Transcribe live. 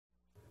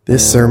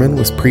This sermon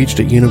was preached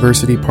at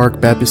University Park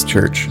Baptist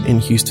Church in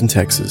Houston,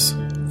 Texas.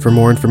 For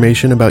more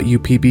information about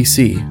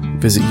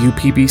UPBC, visit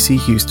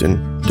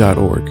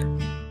upbchouston.org.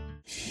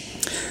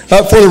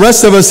 For the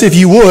rest of us, if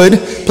you would,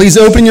 please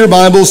open your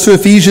Bibles to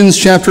Ephesians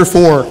chapter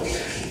 4.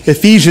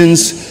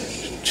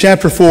 Ephesians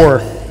chapter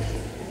 4.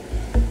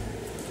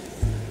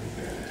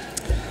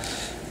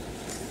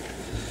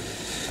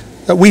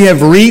 We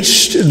have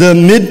reached the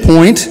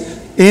midpoint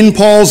in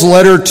Paul's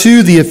letter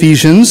to the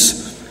Ephesians.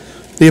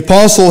 The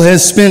apostle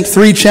has spent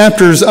 3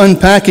 chapters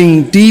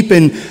unpacking deep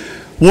and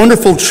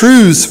wonderful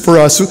truths for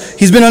us.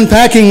 He's been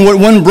unpacking what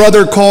one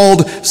brother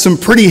called some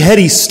pretty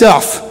heady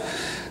stuff.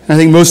 I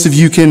think most of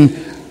you can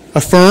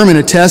affirm and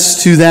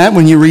attest to that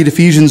when you read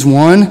Ephesians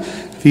 1,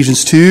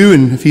 Ephesians 2,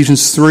 and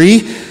Ephesians 3,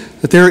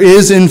 that there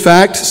is, in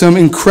fact, some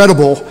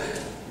incredible,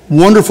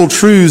 wonderful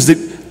truths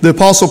that the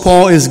Apostle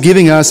Paul is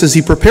giving us as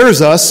he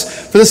prepares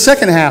us for the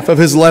second half of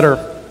his letter.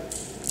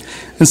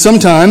 And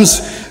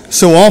sometimes,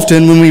 so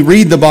often, when we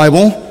read the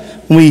Bible,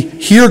 when we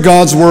hear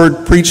God's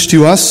word preached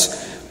to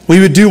us,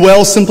 we would do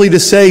well simply to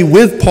say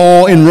with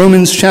Paul in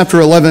Romans chapter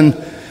 11,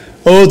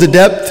 "Oh, the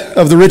depth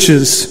of the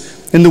riches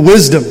and the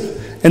wisdom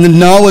and the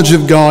knowledge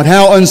of God,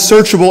 how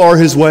unsearchable are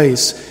his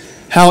ways,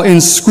 how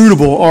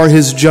inscrutable are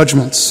his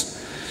judgments."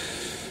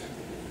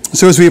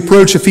 So as we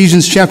approach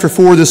Ephesians chapter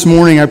 4 this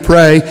morning, I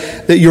pray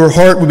that your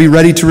heart would be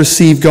ready to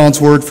receive God's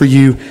word for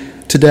you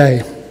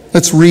today.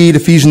 Let's read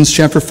Ephesians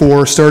chapter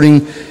 4,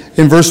 starting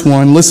in verse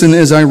 1. Listen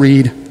as I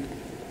read.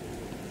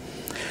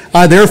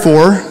 "I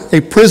therefore,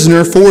 a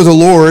prisoner for the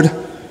Lord,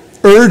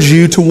 urge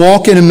you to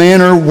walk in a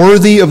manner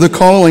worthy of the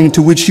calling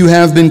to which you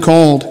have been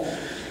called,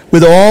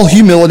 with all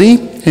humility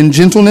and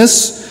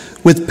gentleness,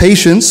 with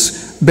patience,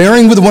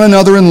 bearing with one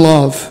another in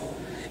love,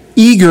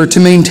 eager to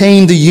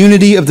maintain the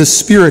unity of the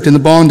Spirit in the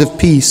bond of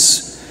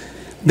peace.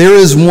 There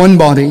is one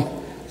body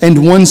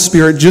and one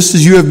Spirit, just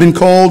as you have been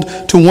called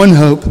to one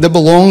hope that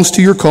belongs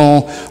to your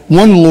call,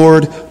 one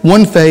Lord,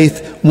 one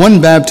faith, one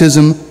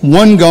baptism,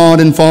 one God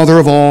and Father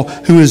of all,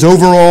 who is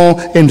over all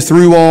and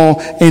through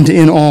all and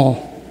in all.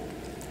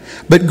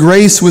 But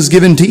grace was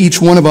given to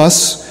each one of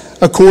us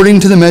according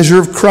to the measure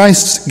of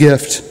Christ's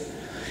gift.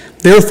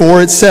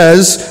 Therefore it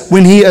says,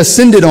 when he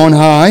ascended on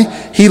high,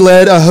 he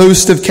led a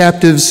host of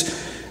captives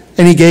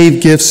and he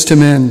gave gifts to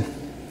men.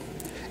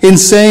 In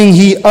saying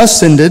he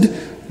ascended,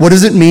 what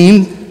does it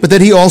mean but that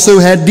he also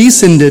had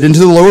descended into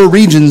the lower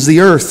regions, the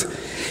earth?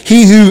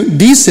 He who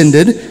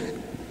descended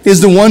is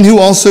the one who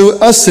also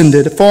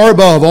ascended far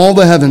above all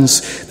the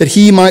heavens, that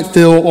he might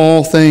fill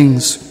all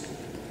things.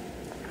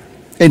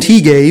 And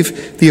he gave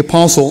the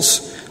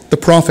apostles, the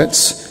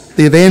prophets,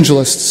 the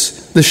evangelists,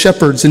 the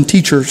shepherds and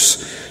teachers,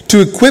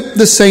 to equip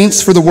the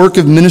saints for the work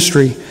of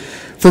ministry,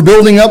 for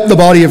building up the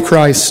body of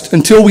Christ,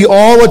 until we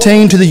all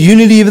attain to the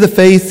unity of the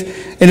faith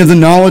and of the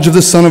knowledge of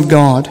the Son of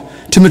God,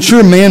 to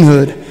mature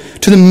manhood,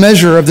 to the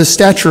measure of the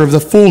stature of the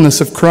fullness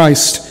of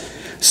Christ,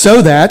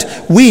 so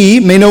that we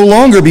may no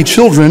longer be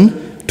children,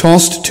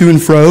 tossed to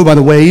and fro by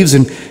the waves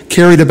and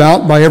carried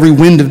about by every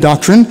wind of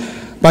doctrine,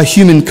 by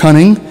human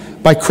cunning,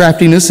 by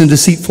craftiness and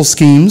deceitful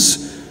schemes.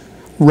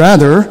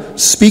 Rather,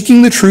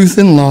 speaking the truth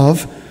in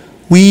love,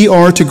 we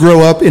are to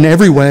grow up in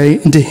every way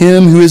into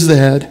him who is the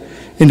head,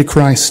 into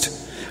Christ,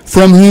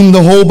 from whom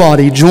the whole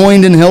body,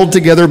 joined and held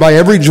together by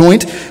every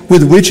joint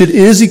with which it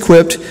is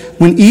equipped,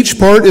 when each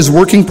part is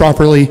working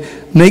properly,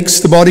 makes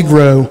the body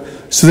grow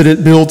so that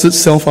it builds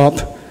itself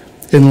up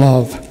in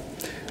love."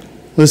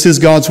 This is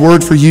God's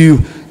word for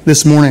you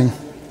this morning.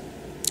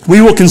 We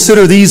will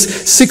consider these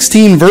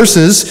 16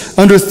 verses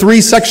under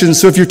 3 sections.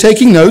 So if you're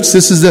taking notes,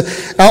 this is the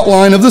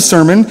outline of the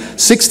sermon.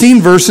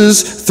 16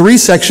 verses, 3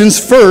 sections.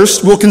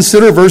 First, we'll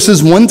consider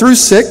verses 1 through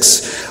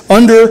 6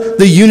 under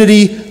the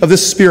unity of the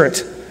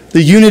Spirit.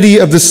 The unity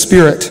of the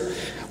Spirit.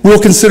 We'll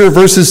consider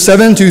verses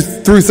 7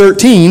 through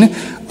 13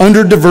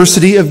 under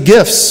diversity of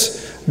gifts.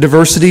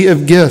 Diversity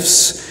of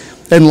gifts.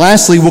 And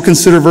lastly, we'll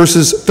consider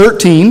verses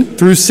 13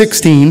 through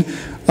 16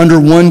 under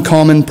one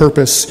common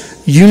purpose.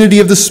 Unity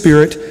of the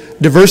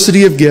Spirit,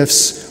 diversity of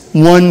gifts,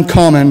 one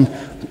common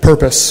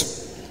purpose.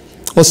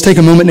 Let's take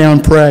a moment now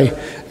and pray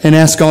and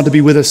ask God to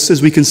be with us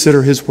as we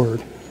consider his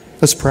word.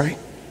 Let's pray.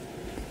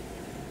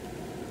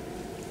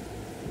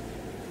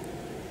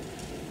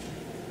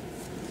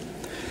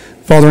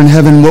 Father in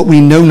heaven, what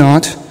we know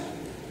not,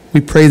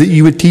 we pray that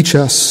you would teach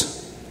us.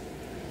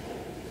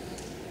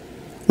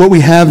 What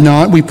we have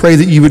not, we pray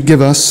that you would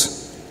give us.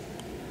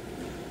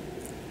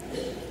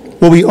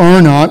 What we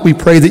are not, we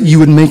pray that you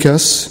would make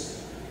us,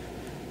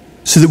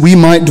 so that we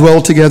might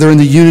dwell together in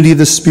the unity of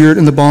the Spirit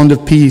and the bond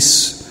of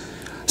peace,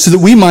 so that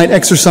we might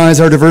exercise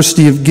our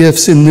diversity of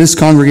gifts in this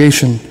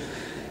congregation,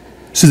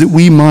 so that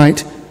we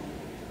might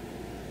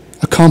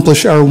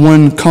accomplish our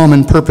one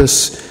common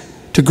purpose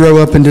to grow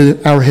up into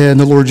our head,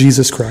 the Lord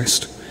Jesus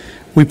Christ.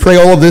 We pray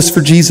all of this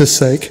for Jesus'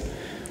 sake.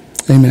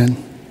 Amen.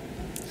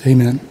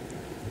 Amen.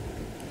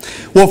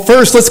 Well,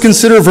 first, let's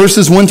consider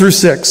verses 1 through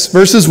 6.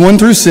 Verses 1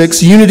 through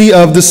 6, unity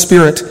of the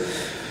Spirit.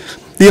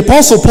 The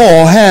Apostle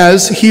Paul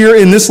has, here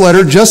in this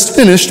letter, just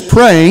finished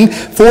praying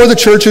for the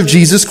church of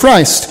Jesus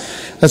Christ.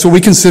 That's what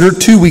we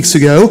considered 2 weeks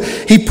ago.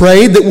 He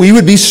prayed that we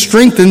would be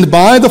strengthened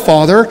by the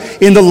Father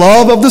in the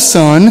love of the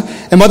Son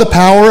and by the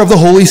power of the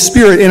Holy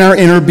Spirit in our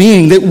inner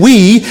being, that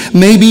we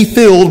may be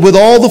filled with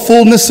all the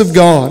fullness of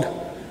God.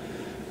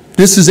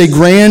 This is a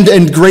grand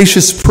and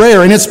gracious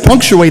prayer, and it's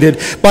punctuated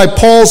by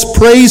Paul's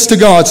praise to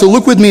God. So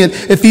look with me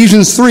at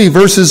Ephesians 3,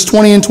 verses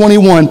 20 and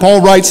 21.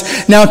 Paul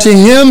writes, "Now to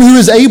him who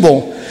is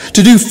able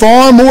to do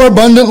far more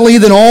abundantly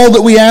than all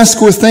that we ask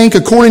or think,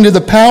 according to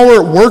the power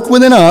at work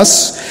within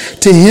us,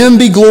 to him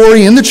be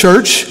glory in the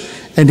church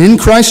and in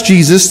Christ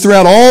Jesus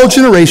throughout all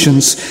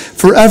generations,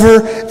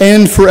 forever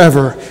and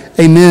forever.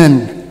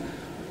 Amen."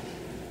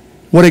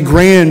 What a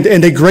grand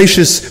and a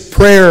gracious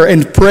prayer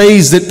and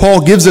praise that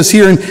Paul gives us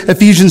here in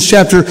Ephesians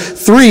chapter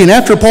 3. And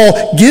after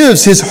Paul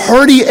gives his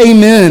hearty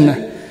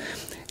amen,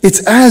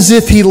 it's as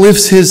if he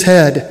lifts his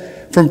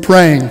head from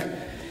praying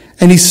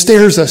and he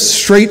stares us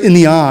straight in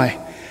the eye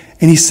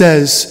and he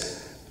says,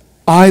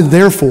 "I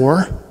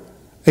therefore,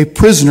 a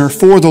prisoner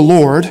for the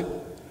Lord,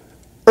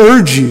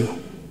 urge you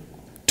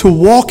to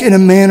walk in a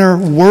manner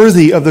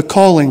worthy of the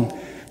calling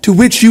to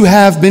which you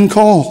have been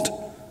called."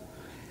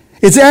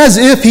 It's as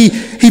if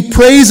he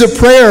prays a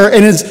prayer,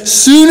 and as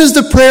soon as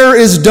the prayer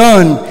is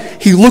done,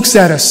 he looks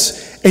at us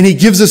and he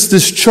gives us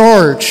this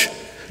charge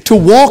to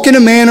walk in a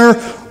manner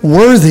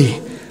worthy.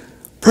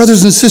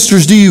 Brothers and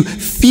sisters, do you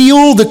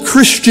feel the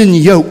Christian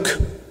yoke?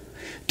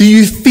 Do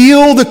you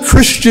feel the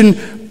Christian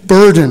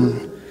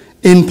burden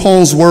in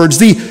Paul's words?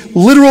 The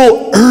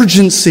literal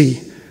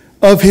urgency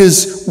of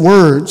his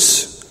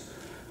words.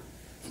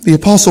 The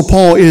Apostle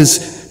Paul is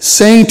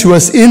saying to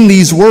us in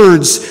these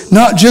words,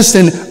 not just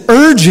an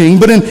urging,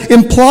 but an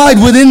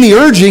implied within the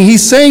urging,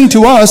 he's saying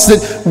to us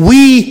that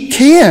we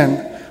can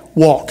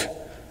walk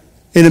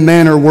in a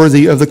manner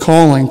worthy of the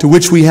calling to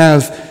which we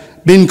have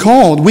been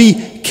called. We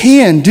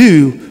can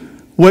do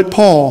what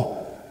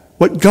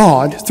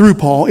God, through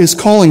Paul, is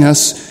calling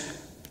us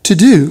to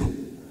do.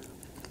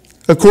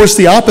 Of course,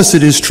 the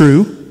opposite is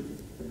true.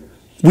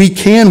 We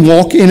can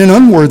walk in an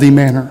unworthy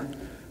manner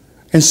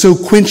and so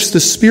quench the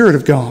Spirit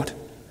of God.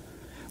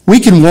 We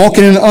can walk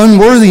in an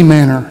unworthy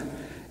manner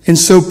and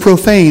so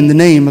profane the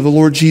name of the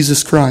Lord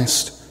Jesus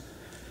Christ.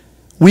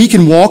 We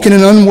can walk in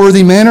an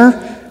unworthy manner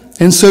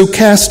and so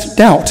cast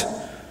doubt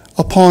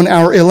upon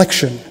our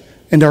election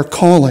and our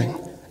calling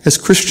as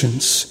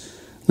Christians.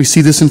 We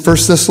see this in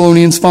 1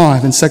 Thessalonians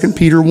 5 and 2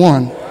 Peter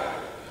 1.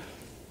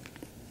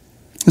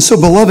 And so,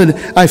 beloved,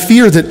 I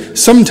fear that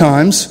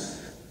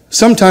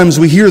sometimes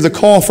we hear the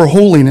call for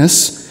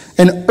holiness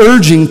and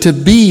urging to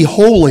be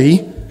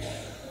holy,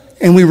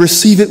 and we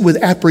receive it with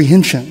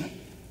apprehension.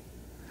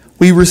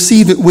 We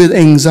receive it with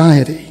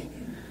anxiety.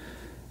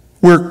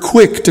 We're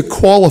quick to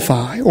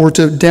qualify or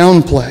to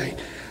downplay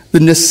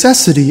the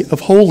necessity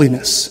of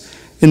holiness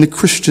in the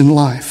Christian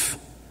life.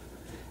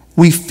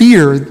 We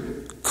fear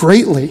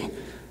greatly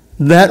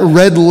that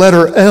red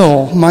letter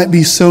L might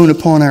be sewn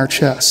upon our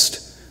chest.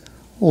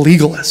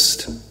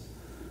 Legalist.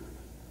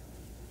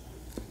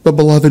 But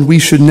beloved, we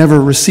should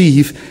never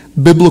receive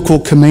biblical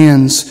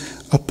commands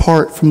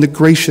apart from the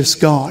gracious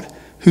God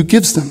who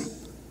gives them.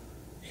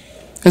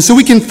 And so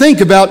we can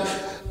think about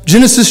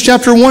Genesis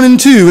chapter 1 and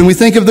 2, and we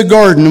think of the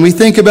garden, and we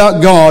think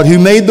about God who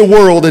made the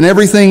world and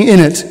everything in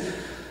it.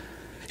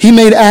 He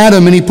made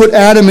Adam, and he put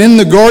Adam in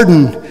the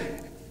garden.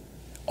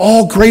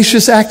 All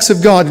gracious acts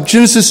of God.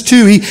 Genesis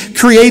 2, he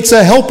creates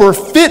a helper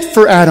fit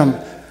for Adam,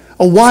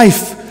 a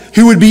wife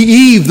who would be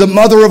Eve, the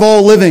mother of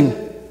all living.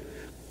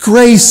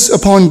 Grace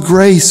upon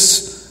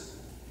grace.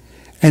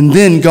 And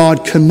then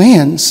God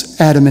commands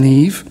Adam and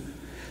Eve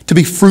to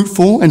be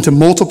fruitful and to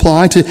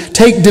multiply, to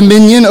take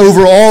dominion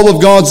over all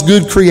of God's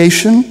good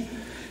creation.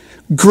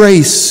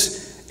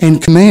 Grace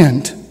and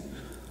command.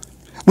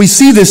 We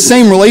see this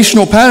same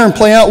relational pattern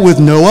play out with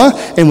Noah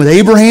and with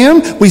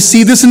Abraham. We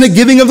see this in the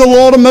giving of the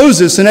law to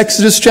Moses in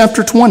Exodus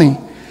chapter 20.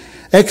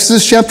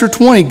 Exodus chapter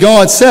 20,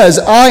 God says,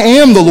 "I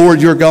am the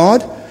Lord your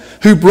God,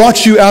 who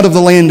brought you out of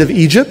the land of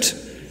Egypt."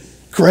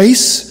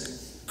 Grace,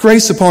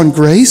 grace upon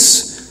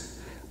grace.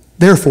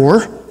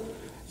 "Therefore,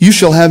 you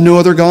shall have no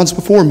other gods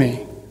before me.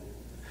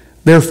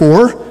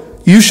 Therefore,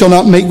 you shall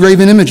not make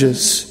graven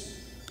images.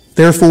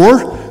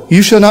 Therefore,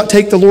 you shall not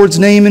take the Lord's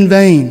name in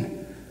vain."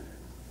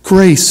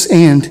 Grace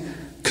and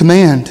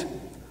command.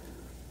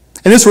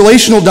 And this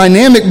relational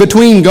dynamic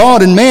between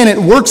God and man,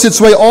 it works its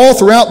way all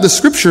throughout the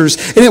Scriptures.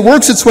 And it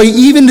works its way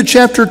even to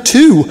chapter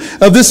 2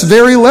 of this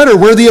very letter,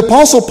 where the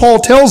Apostle Paul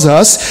tells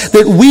us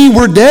that we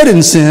were dead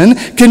in sin,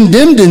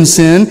 condemned in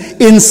sin,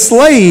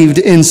 enslaved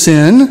in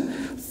sin,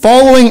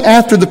 following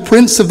after the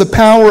prince of the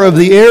power of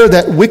the air,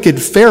 that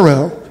wicked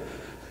Pharaoh,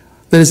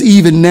 that is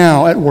even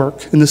now at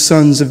work in the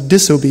sons of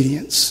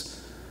disobedience.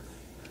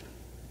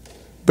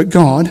 But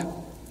God,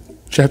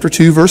 chapter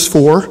 2, verse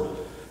 4,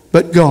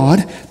 but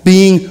God,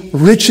 being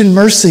rich in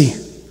mercy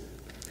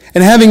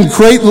and having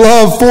great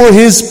love for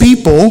his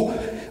people,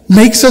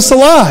 makes us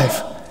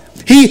alive.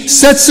 He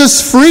sets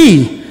us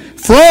free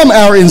from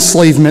our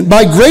enslavement.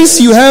 By grace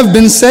you have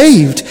been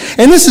saved.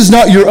 And this is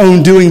not your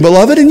own doing,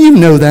 beloved, and you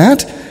know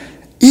that.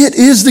 It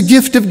is the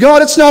gift of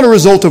God. It's not a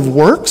result of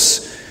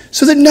works,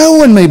 so that no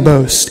one may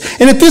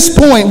boast. And at this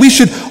point, we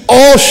should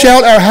all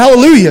shout our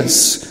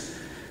hallelujahs.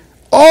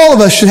 All of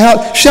us should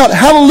shout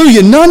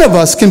hallelujah. None of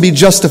us can be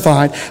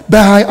justified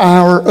by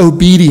our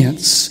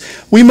obedience.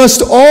 We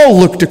must all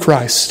look to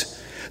Christ,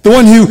 the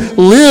one who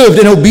lived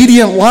an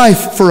obedient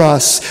life for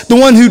us, the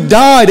one who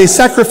died a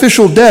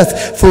sacrificial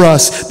death for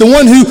us, the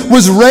one who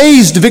was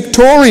raised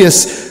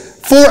victorious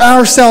for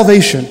our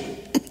salvation.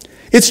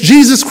 It's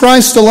Jesus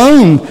Christ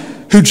alone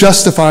who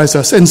justifies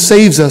us and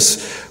saves us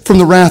from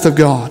the wrath of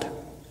God.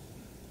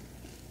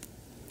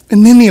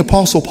 And then the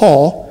Apostle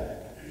Paul,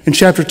 in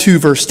chapter 2,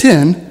 verse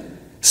 10,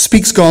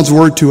 speaks God's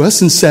word to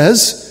us and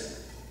says,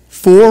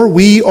 "For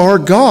we are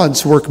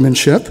God's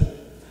workmanship,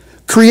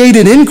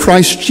 created in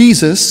Christ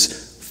Jesus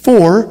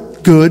for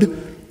good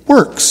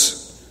works,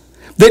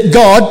 that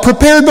God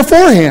prepared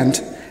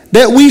beforehand,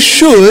 that we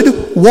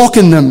should walk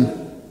in them.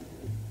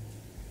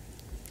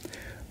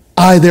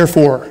 I,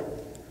 therefore,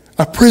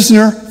 a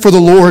prisoner for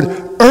the Lord,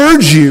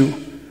 urge you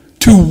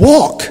to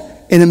walk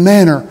in a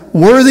manner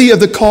worthy of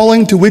the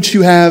calling to which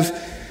you have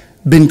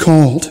been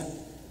called."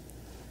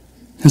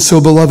 And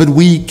so, beloved,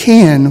 we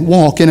can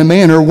walk in a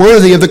manner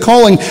worthy of the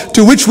calling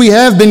to which we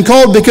have been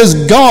called because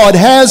God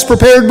has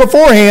prepared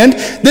beforehand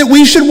that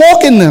we should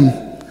walk in them.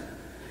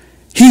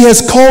 He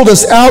has called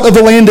us out of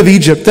the land of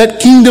Egypt,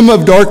 that kingdom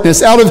of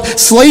darkness, out of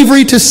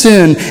slavery to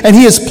sin, and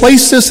He has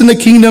placed us in the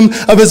kingdom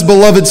of His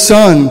beloved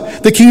Son,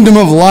 the kingdom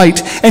of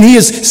light, and He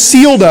has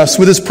sealed us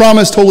with His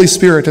promised Holy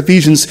Spirit,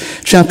 Ephesians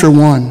chapter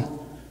 1.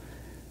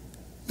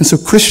 And so,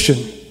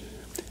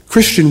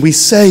 Christian, we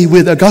say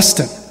with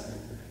Augustine,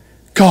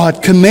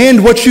 God,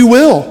 command what you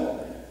will,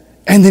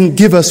 and then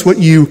give us what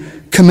you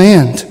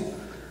command.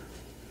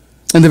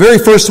 And the very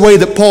first way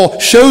that Paul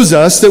shows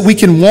us that we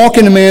can walk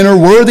in a manner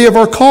worthy of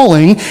our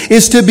calling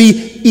is to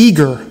be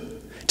eager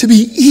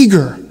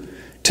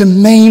to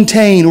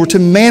maintain or to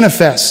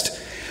manifest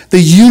the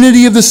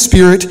unity of the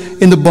Spirit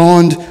in the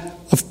bond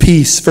of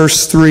peace.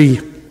 Verse 3.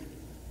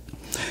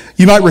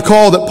 You might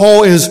recall that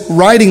Paul is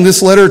writing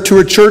this letter to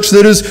a church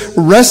that is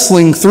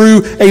wrestling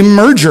through a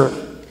merger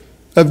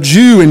of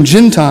Jew and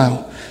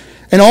Gentile,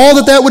 and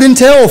all that would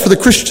entail for the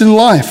Christian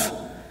life.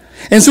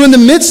 And so in the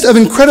midst of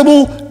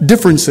incredible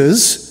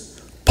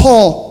differences,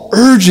 Paul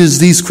urges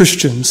these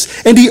Christians,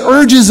 and he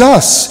urges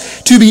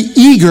us to be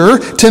eager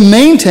to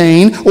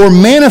maintain or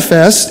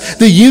manifest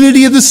the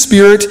unity of the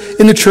Spirit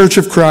in the church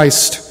of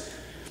Christ.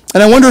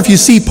 And I wonder if you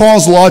see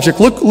Paul's logic.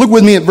 Look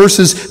with me at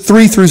verses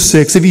 3 through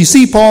 6. If you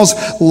see Paul's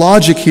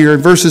logic here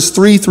in verses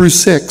 3 through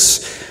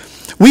 6,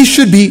 we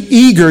should be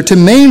eager to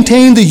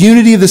maintain the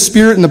unity of the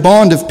Spirit and the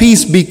bond of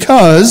peace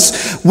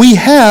because we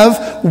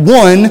have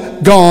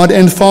one God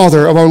and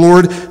Father of our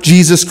Lord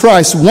Jesus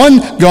Christ.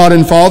 One God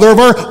and Father of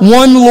our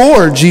one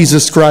Lord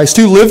Jesus Christ,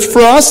 who lived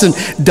for us and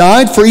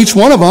died for each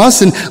one of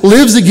us and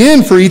lives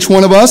again for each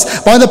one of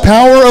us by the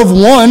power of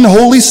one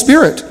Holy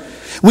Spirit.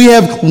 We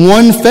have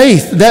one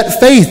faith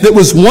that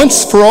was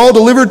once for all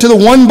delivered to the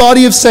one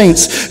body of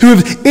saints who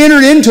have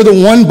entered into the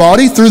one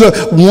body through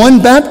the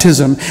one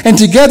baptism. And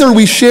together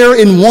we share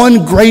in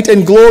one great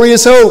and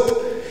glorious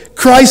hope,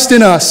 Christ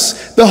in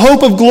us, the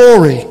hope of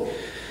glory.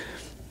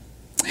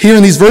 Here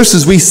in these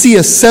verses we see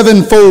a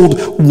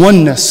sevenfold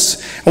oneness.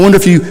 I wonder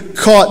if you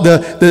caught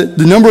the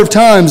number of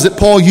times that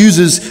Paul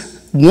uses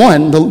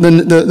one,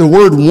 the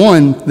word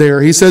one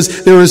there. He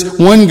says there is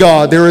one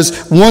God, there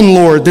is one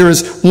Lord, there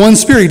is one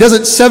Spirit. He does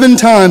it 7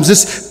 times,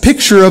 this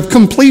picture of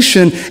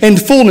completion and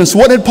fullness.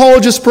 What had Paul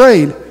just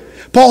prayed?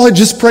 Paul had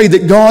just prayed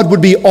that God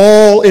would be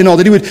all in all,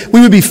 that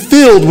we would be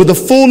filled with the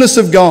fullness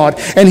of God.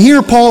 And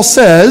here Paul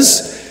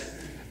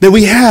says that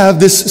we have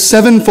this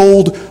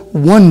sevenfold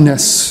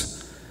oneness.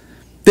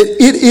 That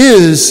it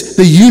is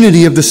the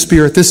unity of the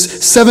Spirit,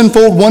 this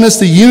sevenfold oneness,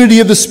 the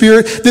unity of the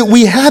Spirit, that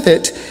we have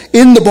it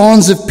in the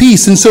bonds of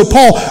peace. And so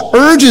Paul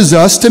urges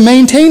us to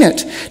maintain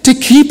it, to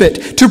keep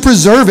it, to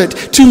preserve it,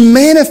 to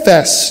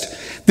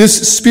manifest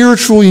this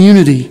spiritual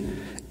unity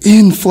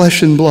in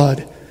flesh and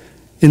blood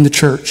in the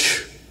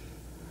church.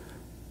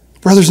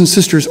 Brothers and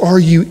sisters, are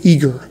you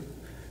eager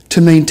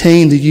to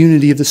maintain the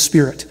unity of the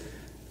Spirit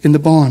in the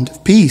bond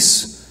of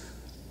peace?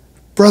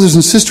 Brothers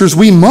and sisters,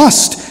 we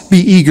must be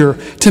eager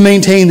to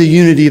maintain the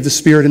unity of the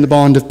Spirit in the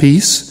bond of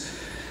peace.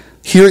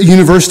 Here at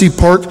University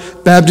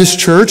Park Baptist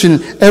Church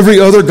and every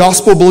other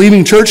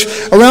gospel-believing church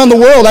around the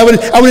world, I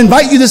would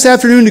invite you this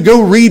afternoon to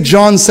go read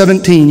John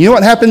 17. You know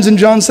what happens in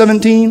John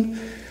 17?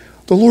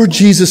 The Lord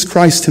Jesus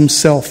Christ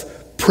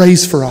Himself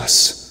prays for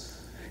us.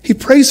 He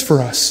prays for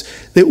us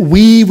that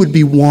we would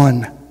be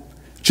one,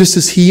 just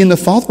as He and the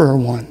Father are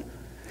one.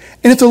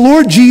 And if the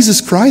Lord Jesus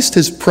Christ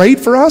has prayed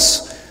for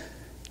us,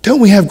 don't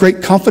we have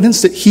great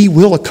confidence that He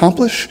will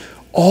accomplish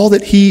all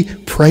that He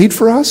prayed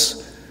for us?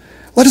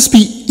 Let us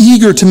be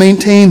eager to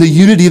maintain the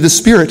unity of the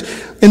Spirit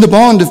in the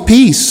bond of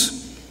peace.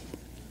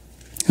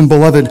 And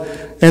beloved,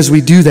 as we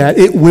do that,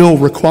 it will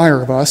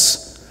require of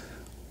us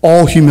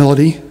all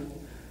humility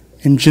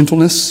and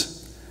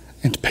gentleness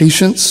and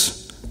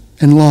patience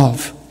and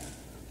love.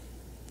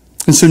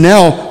 And so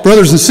now,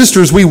 brothers and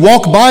sisters, we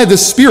walk by the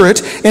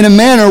Spirit in a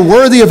manner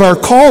worthy of our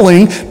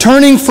calling,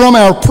 turning from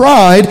our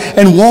pride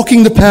and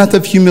walking the path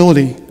of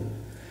humility.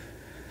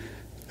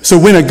 So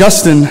when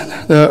Augustine,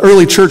 the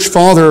early church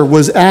father,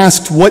 was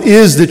asked, what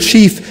is the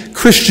chief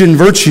Christian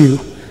virtue?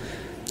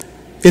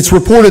 It's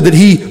reported that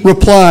he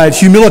replied,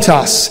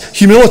 humilitas,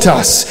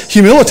 humilitas,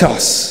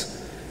 humilitas.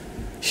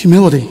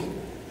 Humility.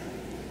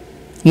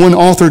 One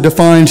author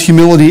defined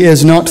humility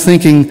as not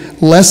thinking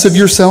less of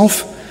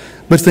yourself,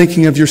 but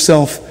thinking of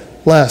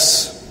yourself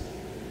less.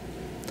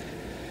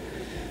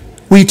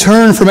 We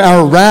turn from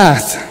our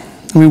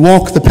wrath and we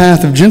walk the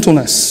path of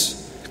gentleness.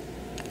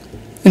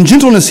 And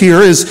gentleness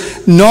here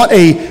is not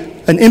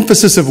an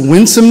emphasis of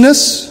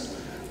winsomeness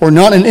or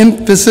not an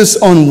emphasis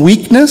on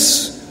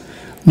weakness.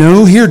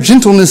 No, here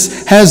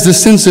gentleness has the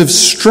sense of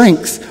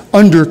strength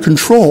under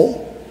control.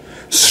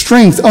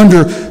 Strength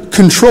under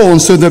control.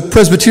 And so the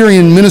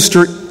Presbyterian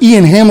minister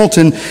Ian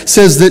Hamilton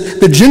says that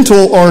the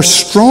gentle are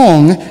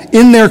strong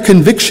in their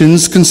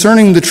convictions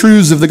concerning the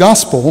truths of the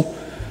gospel,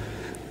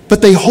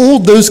 but they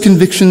hold those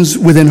convictions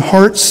within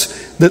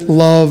hearts that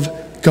love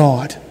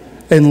God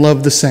and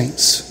love the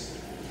saints.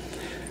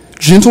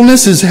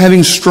 Gentleness is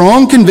having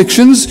strong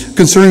convictions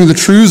concerning the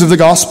truths of the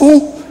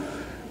gospel,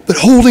 but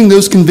holding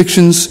those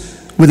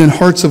convictions within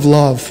hearts of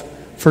love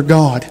for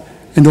God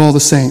and all the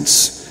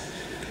saints.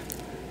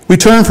 We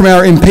turn from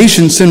our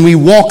impatience and we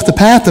walk the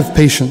path of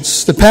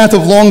patience, the path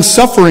of long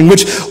suffering,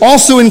 which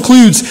also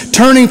includes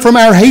turning from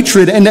our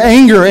hatred and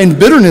anger and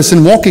bitterness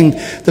and walking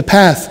the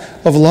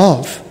path of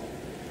love.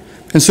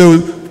 And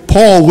so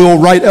Paul will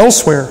write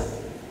elsewhere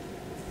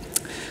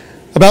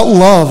about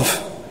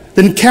love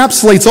that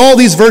encapsulates all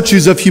these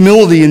virtues of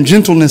humility and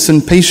gentleness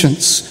and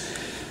patience.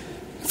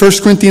 1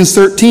 Corinthians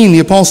 13, the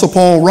Apostle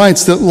Paul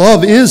writes that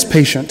love is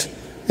patient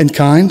and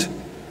kind.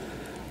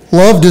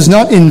 Love does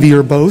not envy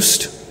or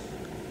boast.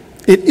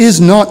 It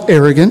is not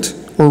arrogant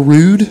or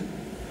rude.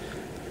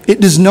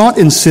 It does not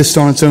insist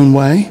on its own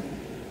way.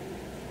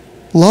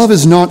 Love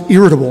is not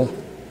irritable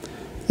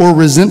or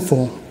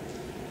resentful.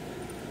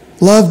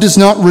 Love does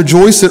not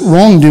rejoice at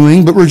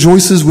wrongdoing, but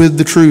rejoices with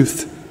the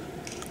truth.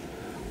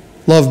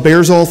 Love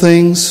bears all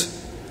things.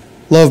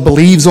 Love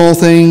believes all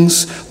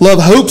things. Love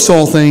hopes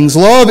all things.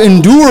 Love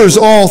endures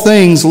all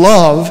things.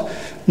 Love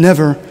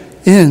never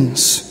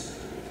ends.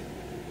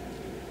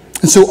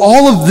 And so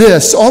all of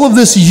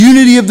this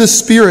unity of the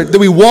Spirit that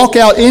we walk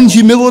out in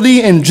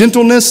humility and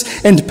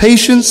gentleness and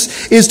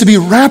patience is to be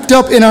wrapped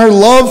up in our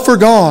love for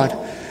God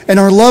and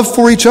our love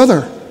for each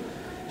other.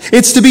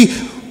 It's to be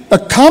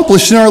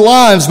accomplished in our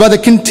lives by the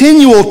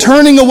continual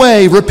turning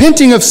away,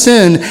 repenting of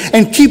sin,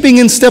 and keeping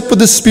in step with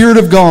the Spirit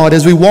of God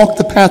as we walk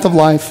the path of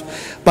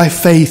life by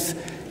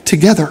faith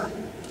together.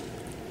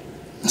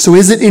 So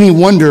is it any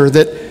wonder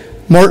that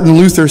Martin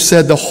Luther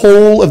said the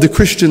whole of the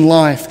Christian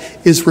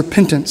life is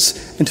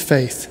repentance and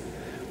faith.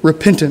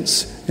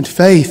 Repentance and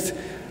faith.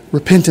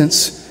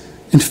 Repentance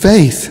and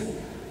faith.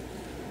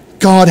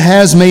 God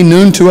has made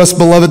known to us,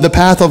 beloved, the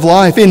path of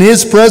life. In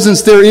His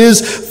presence there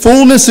is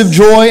fullness of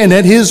joy, and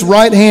at His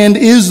right hand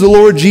is the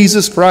Lord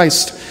Jesus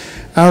Christ,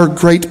 our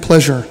great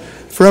pleasure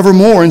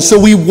forevermore. And so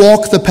we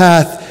walk the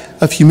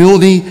path of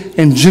humility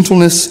and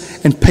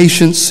gentleness and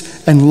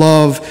patience and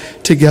love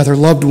together.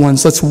 Loved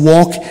ones, let's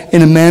walk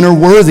in a manner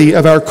worthy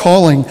of our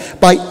calling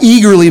by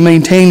eagerly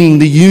maintaining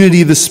the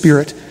unity of the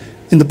Spirit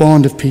in the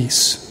bond of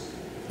peace.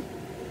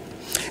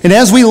 And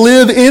as we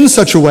live in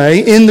such a way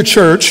in the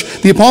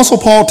church, the Apostle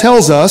Paul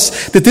tells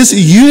us that this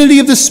unity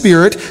of the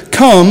Spirit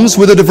comes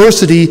with a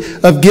diversity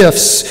of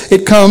gifts.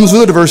 It comes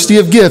with a diversity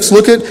of gifts.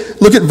 Look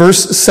at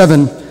verse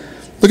 7.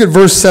 Look at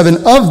verse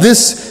 7 of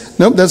this.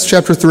 Nope, that's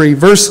chapter 3,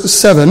 verse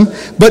 7.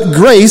 But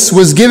grace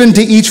was given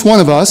to each one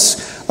of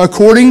us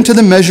according to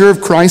the measure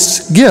of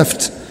Christ's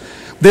gift.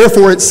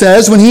 Therefore it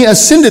says, when He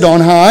ascended on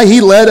high, He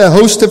led a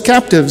host of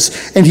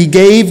captives, and He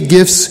gave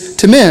gifts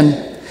to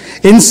men.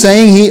 In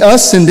saying He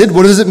ascended,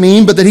 what does it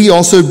mean but that He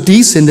also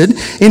descended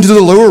into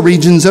the lower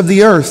regions of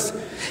the earth?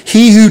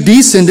 He who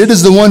descended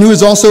is the one who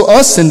is also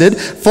ascended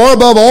far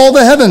above all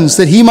the heavens,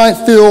 that He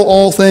might fill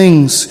all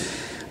things.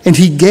 And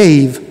He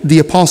gave the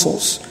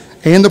apostles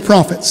and the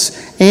prophets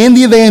and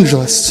the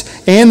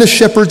evangelists and the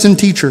shepherds and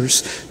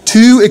teachers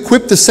to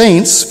equip the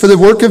saints for the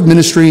work of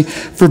ministry,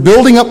 for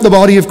building up the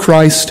body of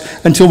Christ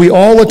until we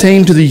all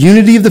attain to the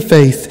unity of the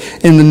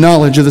faith and the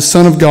knowledge of the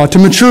Son of God, to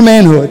mature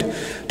manhood,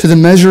 to the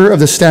measure of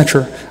the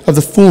stature of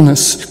the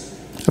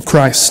fullness of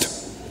Christ.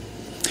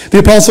 The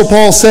Apostle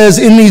Paul says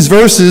in these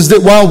verses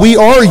that while we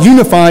are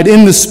unified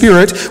in the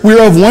Spirit, we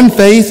are of one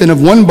faith and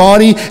of one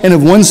body and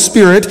of one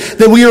Spirit,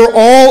 that we are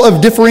all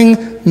of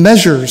differing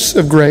measures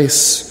of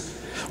grace.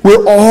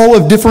 We're all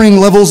of differing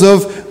levels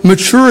of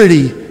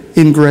maturity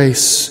in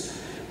grace.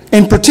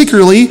 And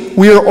particularly,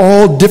 we are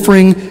all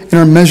differing in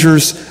our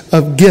measures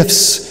of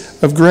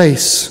gifts of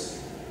grace.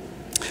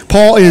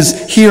 Paul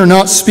is here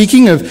not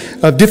speaking of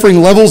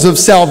differing levels of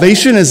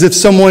salvation as if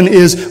someone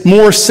is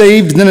more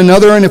saved than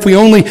another, and if we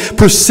only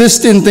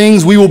persist in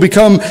things, we will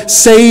become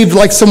saved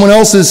like someone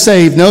else is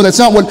saved. No, that's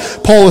not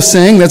what Paul is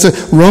saying. That's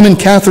a Roman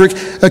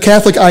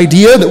Catholic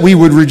idea that we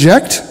would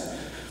reject.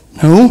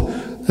 No,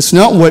 that's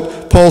not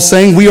what Paul's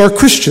saying. We are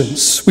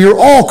Christians. We are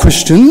all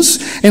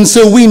Christians, and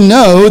so we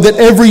know that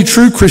every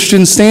true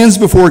Christian stands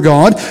before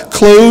God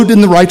clothed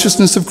in the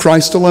righteousness of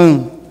Christ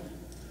alone.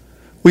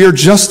 We are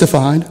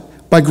justified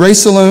by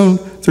grace alone,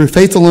 through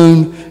faith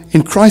alone,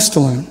 in Christ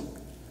alone.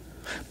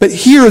 But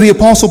here the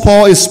Apostle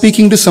Paul is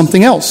speaking to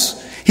something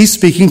else. He's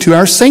speaking to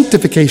our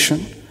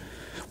sanctification.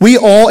 We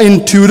all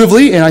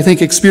intuitively, and I think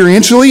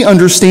experientially,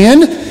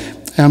 understand,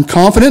 and I'm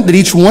confident that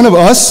each one of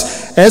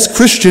us as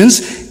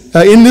Christians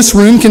in this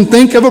room can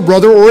think of a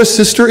brother or a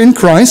sister in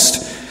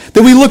Christ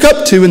that we look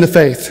up to in the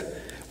faith.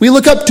 We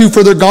look up to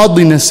for their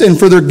godliness and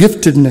for their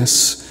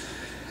giftedness.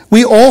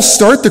 We all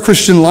start the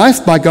Christian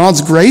life by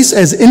God's grace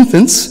as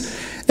infants,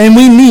 and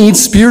we need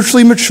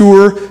spiritually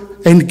mature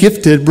and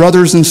gifted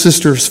brothers and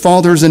sisters,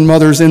 fathers and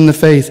mothers in the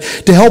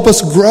faith, to help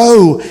us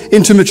grow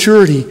into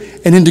maturity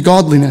and into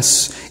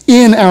godliness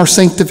in our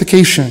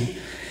sanctification.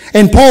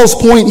 And Paul's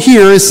point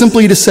here is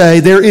simply to say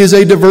there is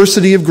a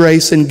diversity of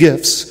grace and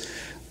gifts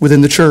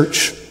within the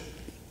church.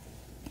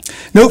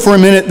 Note for a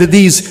minute that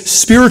these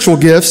spiritual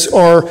gifts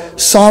are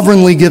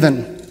sovereignly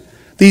given.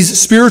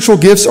 These spiritual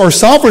gifts are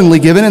sovereignly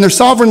given, and they're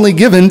sovereignly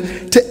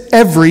given to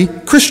every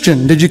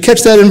Christian. Did you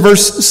catch that in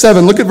verse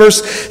 7? Look at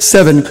verse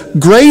 7.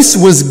 Grace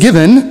was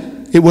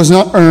given, it was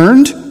not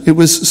earned, it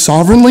was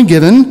sovereignly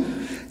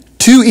given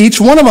to each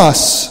one of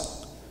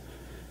us.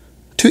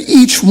 To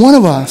each one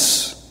of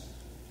us.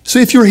 So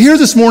if you're here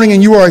this morning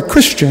and you are a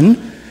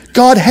Christian,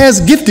 God has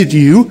gifted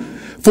you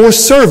for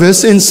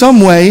service in some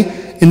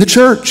way in the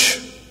church.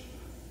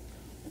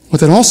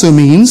 What that also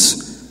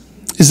means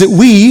is that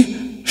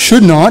we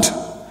should not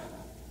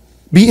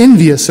be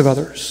envious of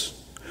others.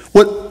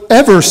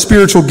 Whatever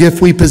spiritual gift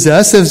we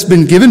possess has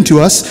been given to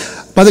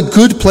us by the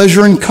good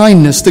pleasure and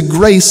kindness, the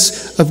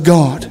grace of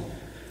God.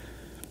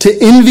 To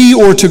envy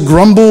or to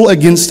grumble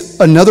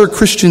against another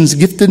Christian's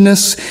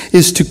giftedness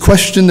is to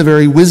question the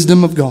very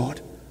wisdom of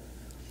God.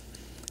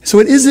 So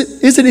is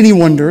it any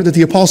wonder that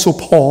the Apostle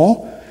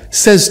Paul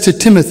says to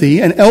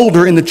Timothy, an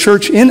elder in the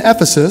church in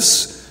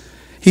Ephesus,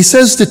 he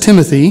says to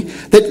Timothy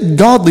that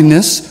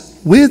godliness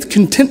with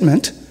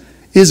contentment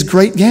is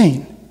great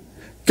gain.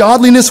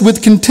 Godliness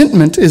with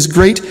contentment is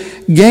great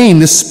gain.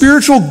 The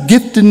spiritual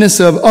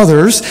giftedness of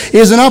others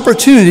is an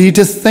opportunity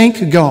to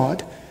thank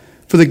God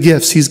for the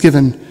gifts he's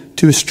given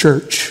to his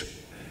church.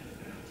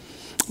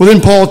 Well,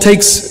 then Paul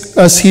takes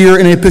us here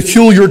in a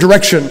peculiar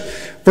direction.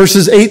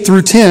 Verses 8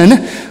 through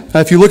 10,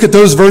 if you look at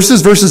those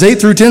verses 8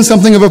 through 10,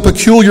 something of a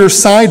peculiar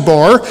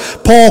sidebar.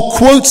 Paul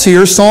quotes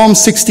here Psalm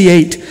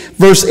 68,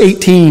 verse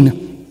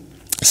 18.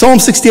 Psalm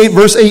 68,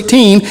 verse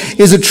 18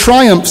 is a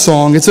triumph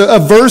song. It's a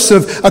verse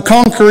of a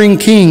conquering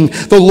king,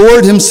 the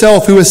Lord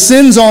himself, who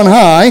ascends on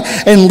high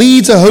and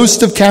leads a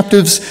host of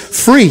captives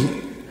free.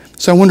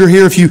 So I wonder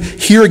here if you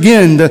hear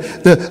again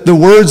the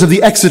words of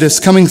the Exodus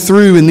coming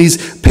through in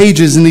these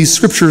pages, in these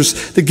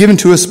scriptures that are given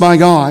to us by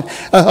God.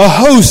 A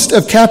host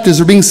of captives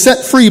are being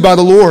set free by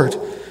the Lord.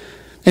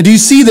 And do you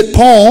see that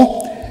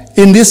Paul,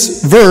 in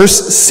this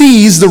verse,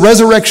 sees the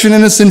resurrection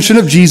and ascension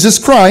of Jesus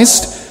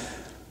Christ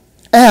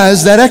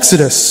as that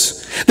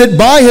Exodus? That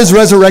by his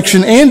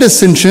resurrection and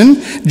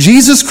ascension,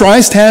 Jesus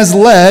Christ has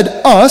led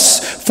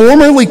us,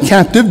 formerly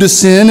captive to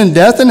sin and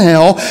death and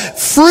hell,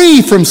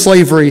 free from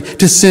slavery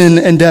to sin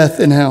and death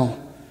and hell.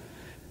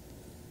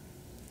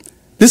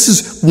 This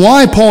is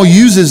why Paul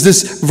uses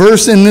this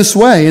verse in this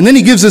way. And then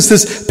he gives us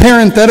this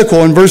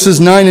parenthetical in verses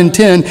 9 and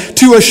 10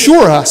 to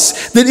assure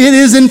us that it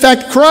is in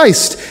fact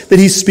Christ that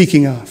he's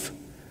speaking of.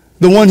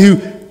 The one who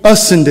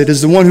ascended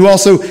is the one who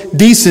also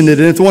descended,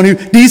 and if the one who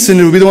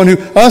descended would be the one who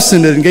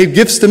ascended and gave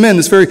gifts to men.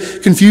 This very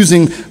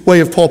confusing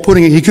way of Paul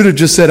putting it. He could have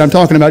just said, I'm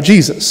talking about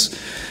Jesus,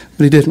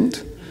 but he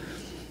didn't.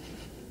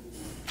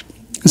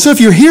 And so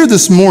if you're here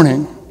this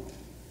morning,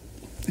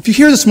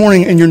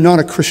 and you're not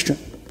a Christian,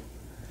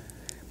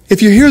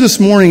 if you're here this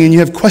morning and you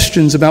have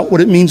questions about what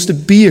it means to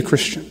be a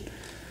Christian,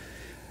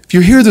 if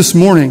you're here this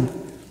morning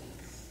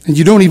and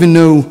you don't even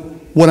know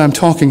what I'm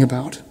talking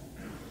about,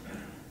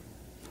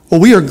 well,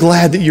 we are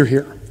glad that you're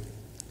here.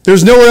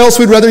 There's nowhere else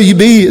we'd rather you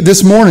be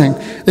this morning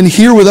than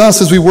here with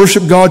us as we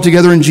worship God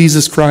together in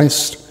Jesus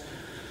Christ.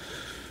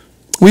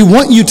 We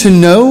want you to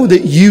know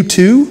that you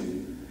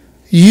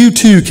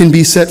too can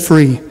be set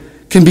free,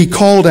 can be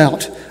called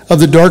out of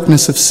the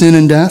darkness of sin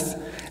and death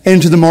and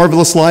into the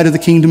marvelous light of the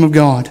kingdom of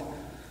God.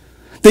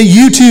 That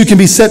you too can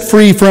be set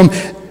free from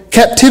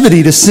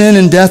captivity to sin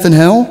and death and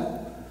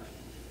hell.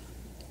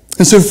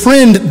 And so,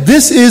 friend,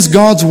 this is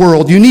God's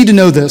world. You need to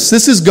know this.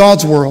 This is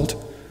God's world.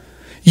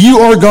 You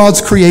are God's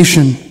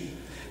creation,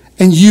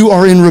 and you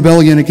are in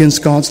rebellion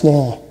against God's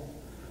law.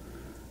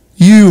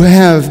 You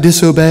have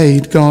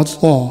disobeyed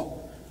God's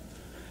law.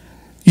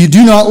 You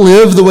do not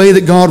live the way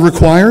that God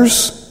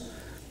requires.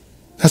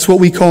 That's what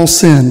we call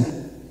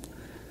sin.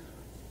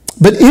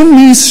 But in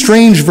these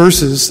strange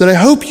verses that I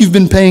hope you've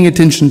been paying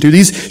attention to,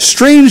 these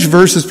strange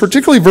verses,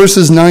 particularly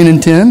verses 9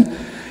 and 10,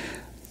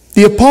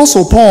 the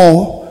Apostle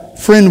Paul,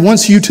 friend,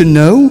 wants you to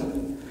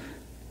know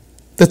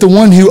that the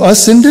one who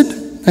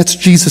ascended, that's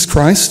Jesus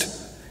Christ,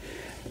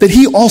 that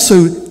he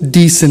also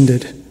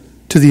descended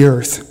to the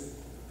earth.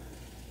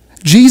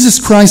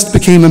 Jesus Christ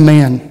became a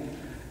man,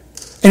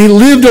 and he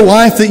lived a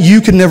life that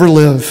you could never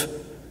live.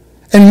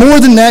 And more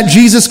than that,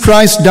 Jesus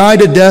Christ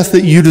died a death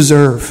that you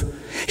deserve.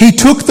 He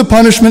took the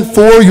punishment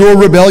for your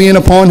rebellion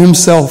upon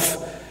himself.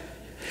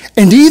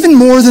 And even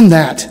more than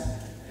that,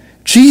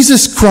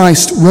 Jesus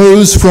Christ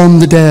rose from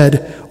the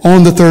dead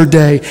on the third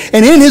day.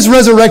 And in his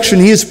resurrection,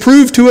 he has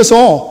proved to us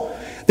all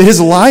that his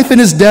life and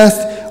his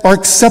death are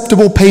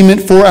acceptable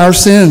payment for our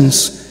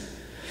sins.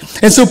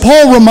 And so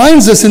Paul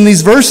reminds us in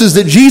these verses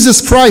that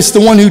Jesus Christ,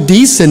 the one who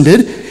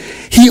descended,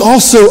 he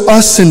also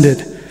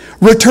ascended,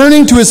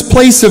 returning to his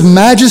place of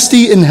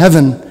majesty in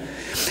heaven.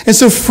 And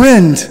so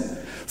friend,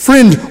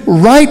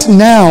 right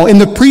now in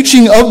the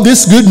preaching of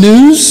this good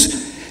news,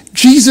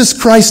 Jesus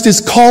Christ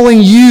is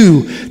calling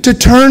you to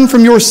turn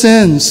from your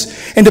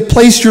sins and to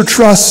place your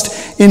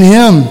trust in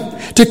him,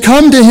 to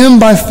come to him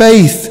by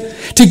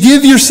faith, to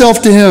give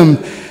yourself to him,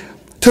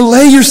 to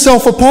lay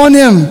yourself upon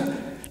him,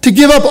 to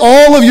give up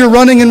all of your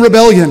running in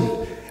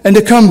rebellion, and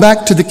to come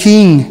back to the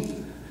King.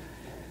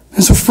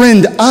 And so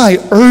friend, I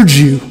urge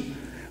you,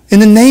 in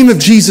the name of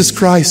Jesus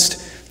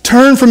Christ,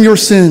 turn from your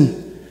sin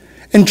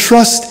and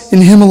trust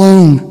in him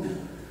alone.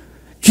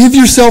 Give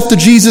yourself to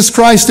Jesus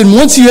Christ, and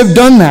once you have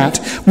done that,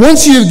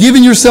 once you have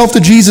given yourself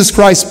to Jesus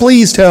Christ,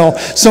 please tell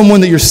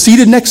someone that you're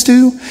seated next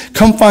to,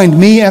 come find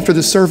me after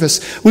the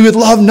service. We would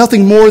love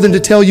nothing more than to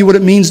tell you what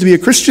it means to be a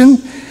Christian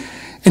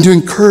and to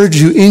encourage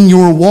you in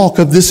your walk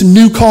of this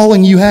new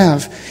calling you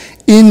have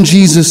in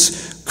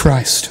Jesus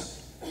Christ.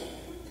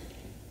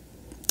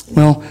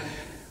 Well,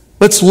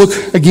 let's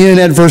look again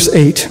at verse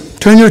 8.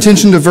 Turn your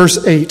attention to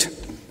verse 8.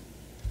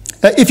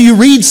 If you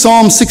read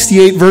Psalm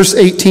 68, verse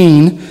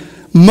 18,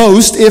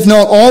 most, if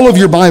not all of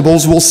your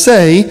Bibles will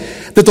say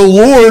that the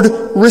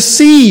Lord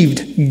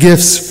received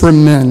gifts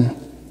from men.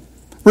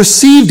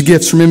 Received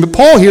gifts from him. But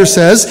Paul here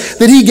says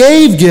that he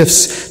gave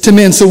gifts to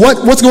men. So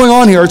what's going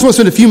on here? I just want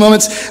to spend a few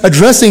moments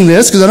addressing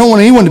this because I don't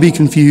want anyone to be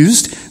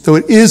confused, though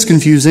it is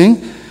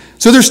confusing.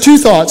 So there's two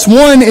thoughts.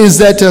 One is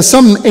that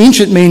some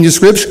ancient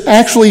manuscripts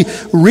actually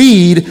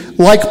read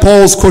like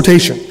Paul's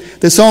quotation.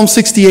 That Psalm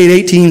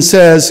 68:18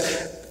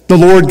 says, the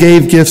Lord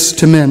gave gifts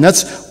to men.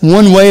 That's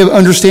one way of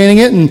understanding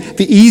it and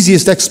the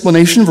easiest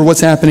explanation for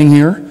what's happening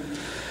here.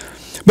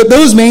 But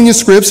those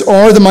manuscripts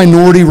are the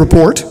minority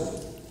report.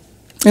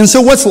 And so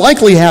what's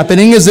likely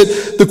happening is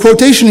that the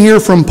quotation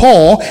here from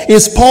Paul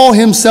is Paul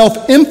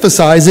himself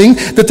emphasizing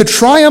that the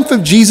triumph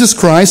of Jesus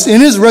Christ in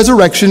his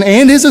resurrection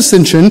and his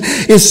ascension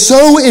is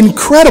so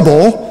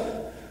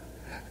incredible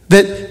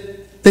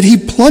that he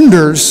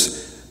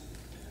plunders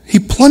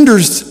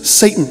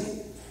Satan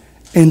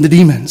and the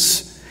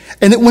demons.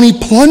 And that when he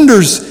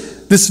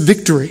plunders this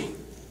victory,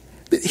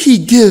 that he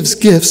gives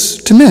gifts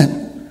to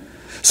men.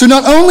 So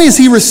not only is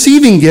he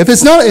receiving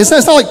gifts, it's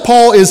not like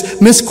Paul is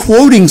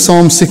misquoting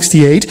Psalm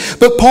 68,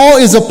 but Paul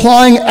is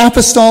applying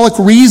apostolic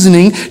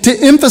reasoning to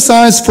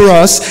emphasize for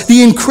us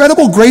the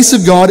incredible grace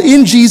of God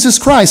in Jesus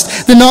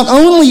Christ. That not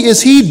only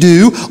is he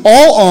due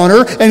all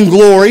honor and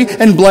glory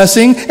and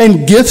blessing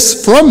and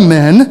gifts from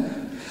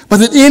men, but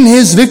that in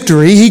his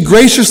victory he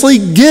graciously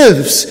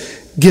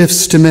gives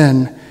gifts to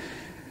men.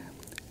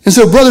 And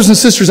so, brothers and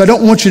sisters, I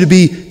don't want you to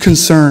be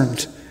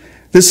concerned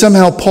that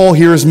somehow Paul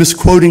here is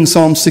misquoting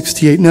Psalm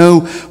 68.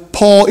 No,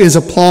 Paul is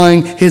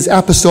applying his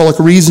apostolic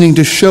reasoning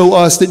to show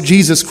us that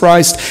Jesus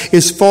Christ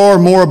is far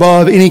more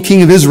above any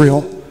king of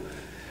Israel,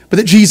 but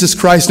that Jesus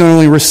Christ not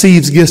only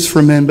receives gifts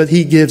from men, but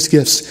he gives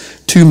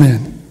gifts to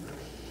men.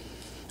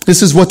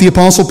 This is what the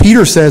Apostle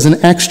Peter says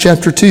in Acts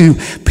chapter 2.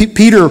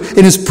 Peter,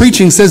 in his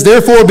preaching, says,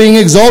 therefore, being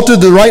exalted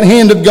to the right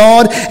hand of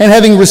God, and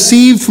having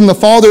received from the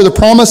Father the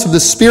promise of the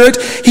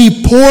Spirit,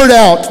 he poured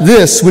out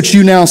this which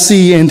you now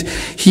see and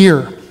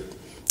hear.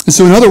 And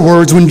so, in other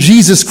words, when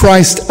Jesus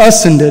Christ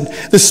ascended,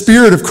 the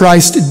Spirit of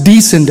Christ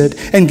descended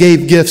and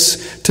gave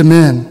gifts to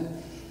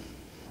men.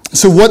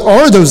 So what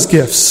are those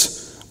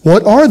gifts?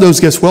 What are those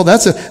gifts? Well,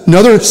 that's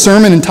another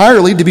sermon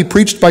entirely to be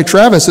preached by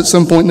Travis at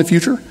some point in the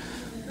future.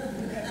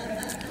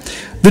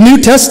 The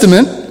New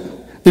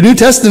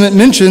Testament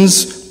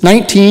mentions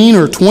 19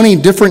 or 20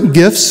 different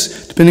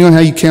gifts, depending on how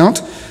you count.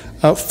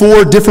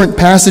 4 different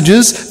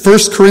passages.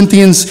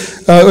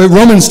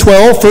 Romans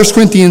 12, 1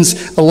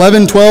 Corinthians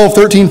 11, 12,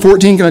 13,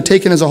 14, kind of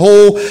taken as a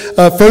whole.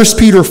 1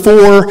 Peter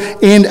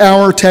 4, and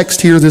our text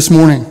here this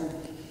morning.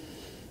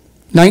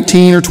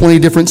 19 or 20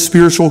 different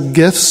spiritual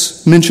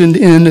gifts mentioned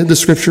in the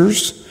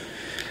Scriptures.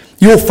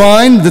 You'll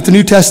find that the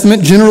New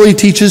Testament generally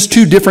teaches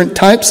 2 different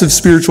types of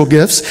spiritual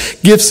gifts,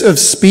 gifts of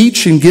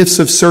speech and gifts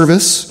of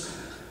service.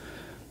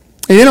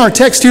 And in our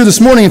text here this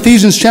morning,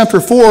 Ephesians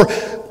chapter 4,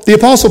 the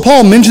Apostle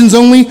Paul mentions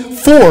only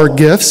 4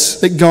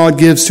 gifts that God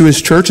gives to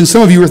his church. And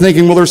some of you are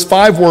thinking, well, there's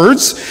 5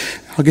 words.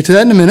 I'll get to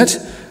that in a minute.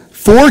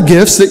 4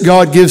 gifts that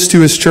God gives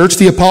to his church: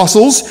 the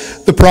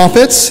apostles, the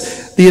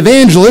prophets, the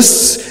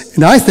evangelists,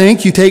 and I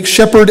think you take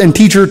shepherd and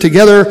teacher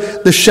together,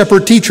 the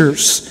shepherd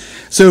teachers.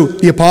 So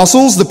the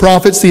apostles, the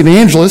prophets, the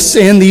evangelists,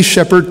 and these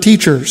shepherd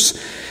teachers.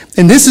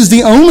 And this is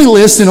the only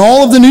list in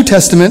all of the New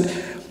Testament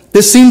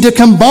that seem to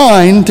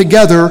combine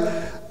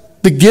together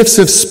the gifts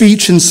of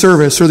speech and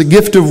service, or the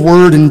gift of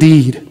word and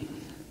deed.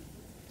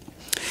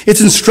 It's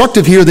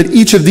instructive here that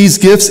each of these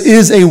gifts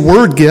is a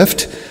word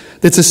gift,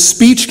 that's a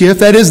speech gift.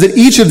 That is, that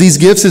each of these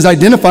gifts is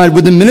identified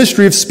with the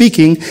ministry of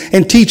speaking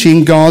and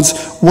teaching God's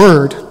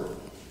word.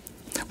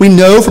 We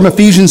know from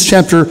Ephesians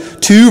chapter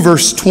 2,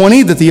 verse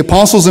 20, that the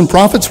apostles and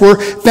prophets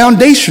were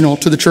foundational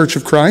to the church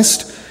of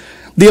Christ.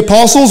 The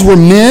apostles were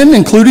men,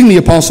 including the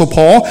apostle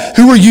Paul,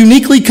 who were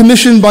uniquely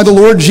commissioned by the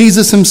Lord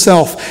Jesus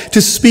himself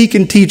to speak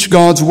and teach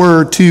God's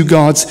word to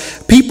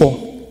God's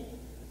people.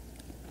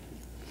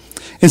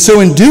 And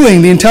so in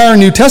doing the entire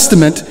New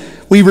Testament,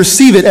 we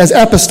receive it as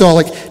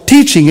apostolic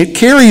teaching. It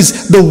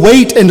carries the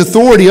weight and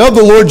authority of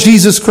the Lord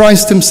Jesus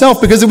Christ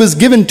himself because it was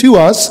given to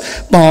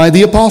us by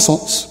the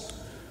apostles.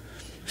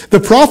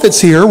 The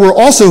prophets here were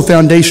also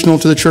foundational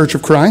to the church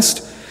of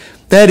Christ.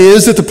 That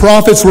is, that the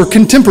prophets were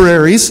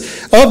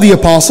contemporaries of the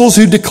apostles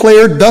who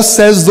declared, "Thus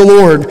says the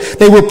Lord."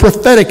 They were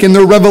prophetic in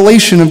their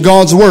revelation of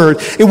God's word.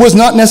 It was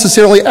not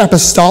necessarily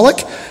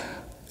apostolic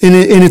in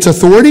its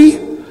authority,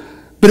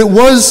 but it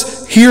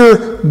was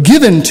here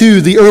given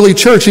to the early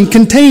church and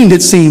contained,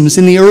 it seems,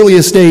 in the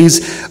earliest days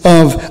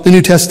of the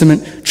New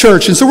Testament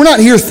church. And so we're not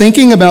here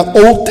thinking about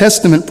Old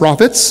Testament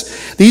prophets.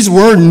 These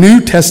were New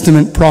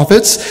Testament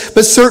prophets,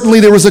 but certainly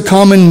there was a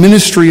common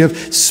ministry of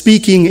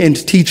speaking and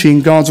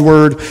teaching God's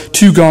word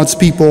to God's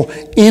people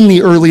in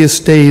the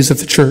earliest days of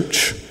the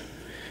church.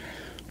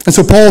 And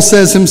so Paul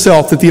says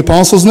himself that the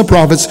apostles and the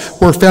prophets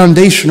were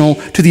foundational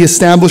to the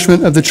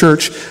establishment of the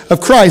church of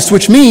Christ,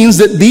 which means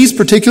that these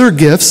particular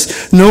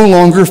gifts no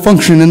longer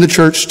function in the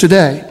church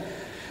today.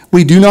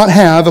 We do not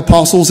have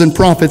apostles and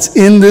prophets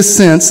in this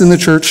sense in the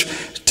church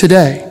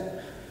today.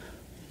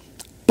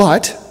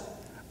 But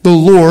the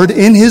Lord,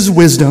 in his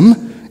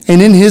wisdom and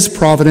in his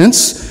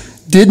providence,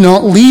 did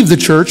not leave the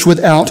church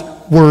without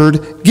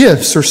word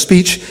gifts or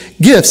speech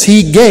gifts.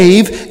 He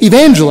gave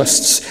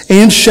evangelists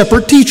and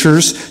shepherd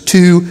teachers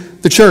to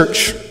the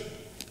church.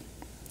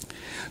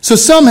 So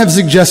some have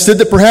suggested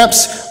that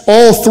perhaps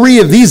all 3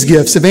 of these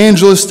gifts,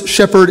 evangelist,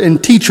 shepherd,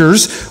 and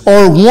teachers,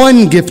 are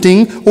one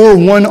gifting or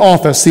one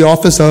office, the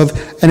office of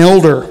an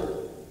elder.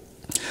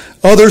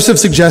 Others have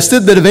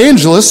suggested that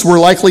evangelists were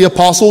likely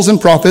apostles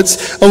and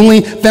prophets,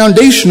 only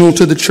foundational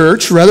to the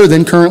church rather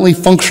than currently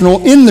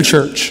functional in the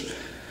church.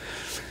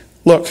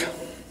 Look,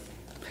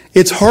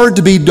 it's hard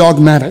to be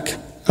dogmatic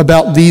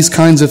about these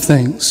kinds of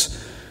things.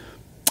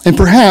 And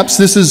perhaps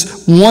this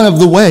is one of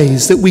the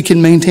ways that we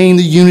can maintain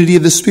the unity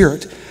of the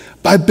Spirit,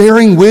 by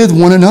bearing with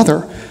one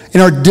another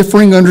in our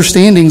differing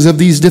understandings of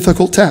these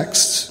difficult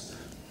texts.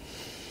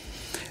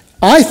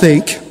 I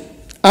think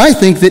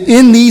that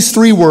in these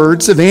 3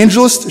 words,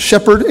 evangelist,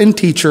 shepherd, and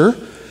teacher,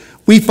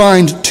 we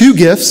find 2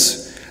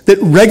 gifts that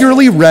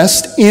regularly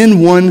rest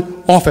in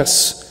one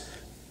office.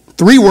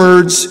 3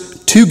 words,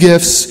 2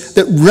 gifts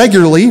that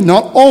regularly,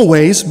 not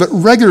always, but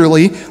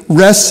regularly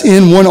rests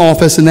in one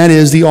office, and that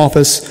is the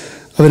office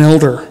of an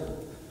elder.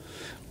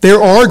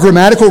 There are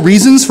grammatical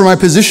reasons for my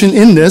position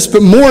in this,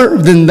 but more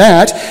than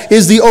that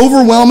is the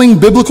overwhelming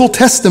biblical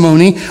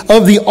testimony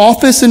of the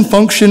office and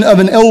function of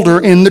an elder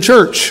in the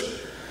church.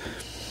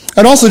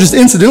 I'd also just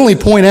incidentally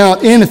point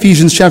out in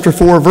Ephesians chapter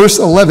 4, verse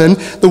 11,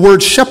 the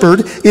word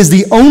shepherd is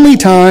the only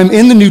time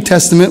in the New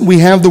Testament we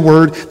have the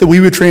word that we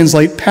would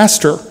translate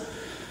pastor.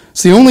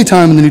 It's the only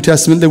time in the New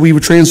Testament that we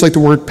would translate the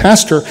word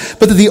pastor,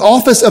 but that the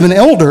office of an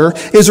elder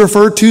is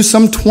referred to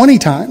some 20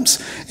 times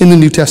in the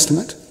New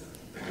Testament.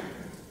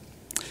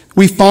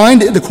 We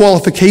find the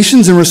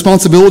qualifications and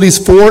responsibilities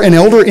for an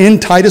elder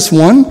in Titus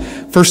 1,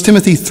 1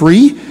 Timothy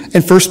 3,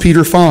 and 1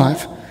 Peter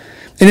 5.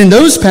 And in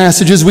those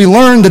passages, we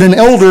learn that an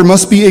elder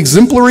must be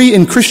exemplary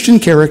in Christian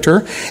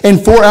character,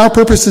 and for our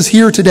purposes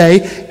here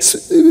today,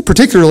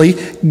 particularly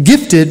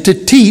gifted to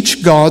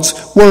teach God's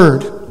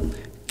word.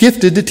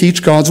 Gifted to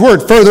teach God's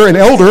word. Further, an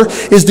elder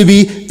is to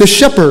be the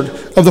shepherd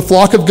of the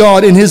flock of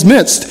God in his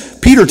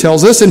midst. Peter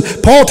tells us, and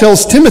Paul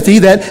tells Timothy,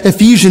 that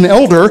Ephesian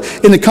elder,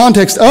 in the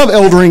context of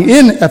eldering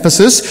in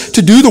Ephesus,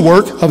 to do the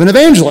work of an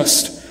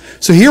evangelist.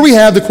 So here we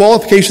have the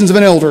qualifications of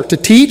an elder: to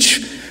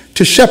teach,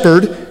 to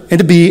shepherd, and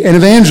to be an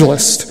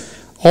evangelist.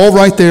 All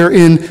right there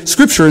in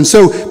Scripture. And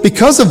so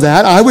because of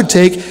that, I would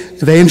take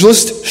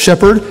evangelist,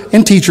 shepherd,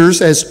 and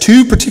teachers as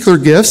 2 particular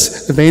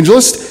gifts,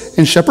 evangelist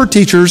and shepherd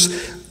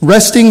teachers,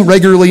 resting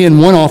regularly in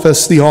one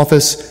office, the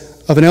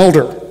office of an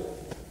elder.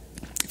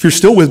 If you're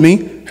still with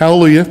me,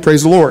 hallelujah,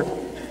 praise the Lord.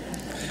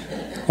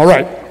 All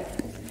right.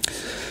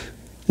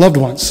 Loved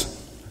ones,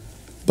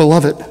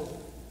 beloved,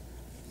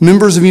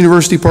 members of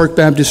University Park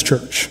Baptist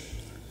Church,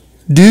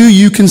 do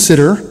you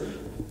consider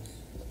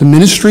the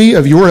ministry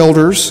of your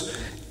elders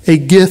a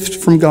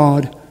gift from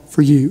God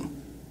for you?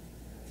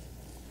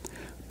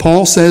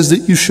 Paul says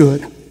that you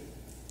should.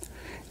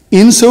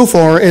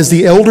 insofar as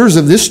the elders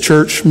of this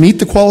church meet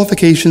the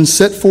qualifications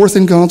set forth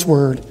in God's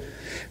word,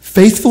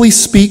 faithfully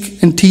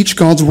speak and teach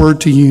God's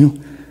word to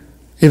you,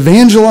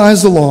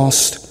 evangelize the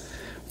lost,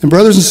 and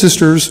brothers and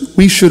sisters,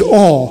 we should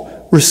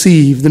all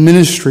receive the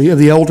ministry of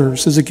the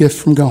elders as a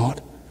gift from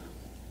God.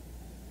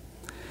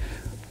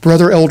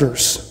 Brother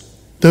elders,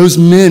 those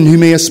men who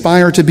may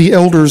aspire to be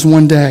elders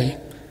one day,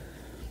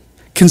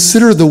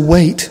 consider the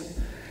weight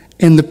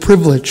and the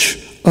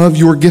privilege of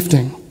your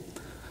gifting.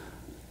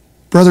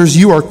 Brothers,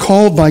 you are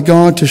called by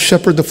God to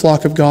shepherd the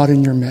flock of God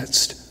in your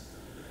midst.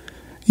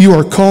 You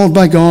are called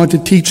by God to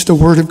teach the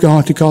word of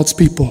God to God's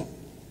people.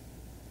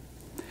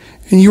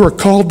 And you are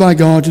called by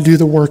God to do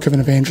the work of an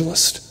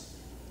evangelist.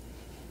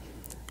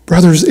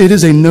 Brothers, it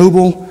is a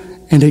noble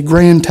and a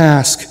grand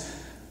task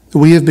that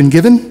we have been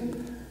given.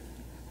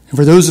 And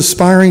for those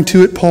aspiring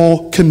to it,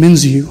 Paul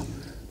commends you.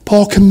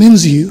 Paul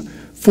commends you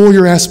for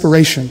your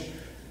aspiration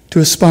to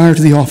aspire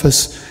to the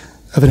office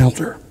of an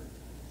elder.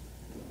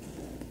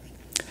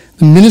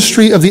 The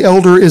ministry of the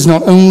elder is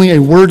not only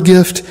a word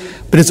gift,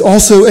 but it's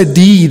also a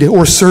deed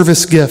or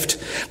service gift.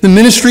 The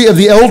ministry of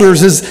the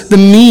elders is the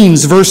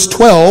means, verse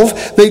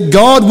 12, that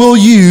God will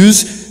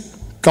use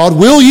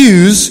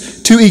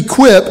to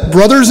equip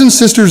brothers and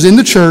sisters in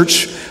the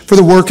church for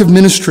the work of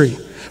ministry,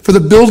 for the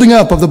building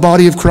up of the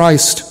body of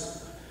Christ.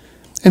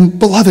 And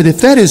beloved, if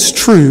that is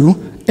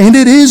true, and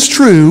it is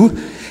true,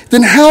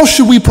 then how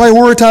should we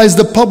prioritize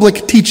the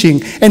public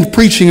teaching and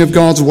preaching of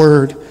God's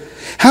word?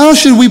 How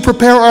should we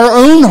prepare our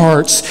own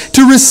hearts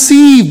to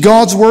receive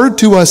God's word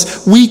to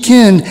us week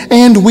in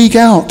and week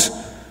out?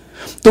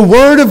 The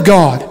word of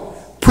God,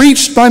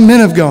 preached by men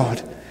of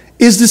God,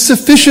 is the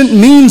sufficient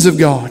means of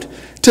God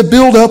to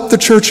build up the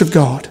church of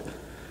God.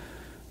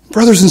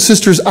 Brothers and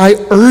sisters, I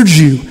urge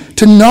you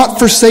to not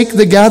forsake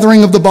the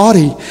gathering of the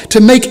body, to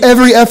make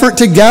every effort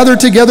to gather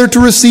together to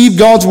receive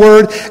God's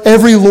word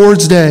every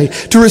Lord's Day,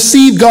 to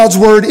receive God's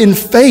word in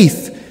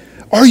faith.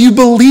 Are you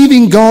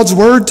believing God's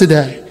word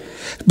today?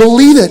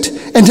 Believe it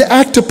and to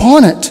act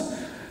upon it.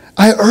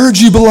 I urge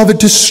you, beloved,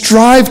 to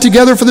strive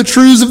together for the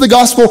truths of the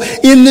gospel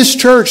in this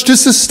church, to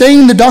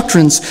sustain the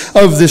doctrines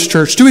of this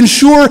church, to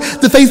ensure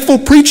the faithful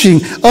preaching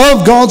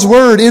of God's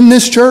word in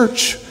this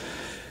church.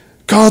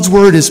 God's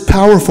word is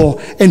powerful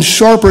and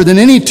sharper than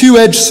any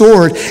two-edged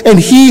sword, and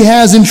he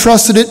has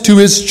entrusted it to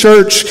his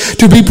church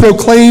to be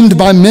proclaimed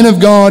by men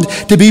of God,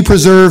 to be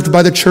preserved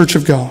by the church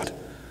of God.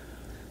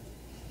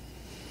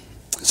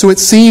 So it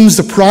seems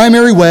the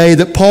primary way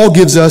that Paul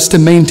gives us to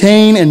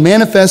maintain and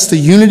manifest the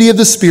unity of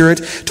the Spirit,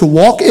 to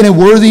walk in a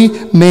worthy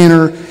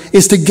manner,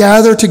 is to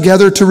gather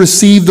together to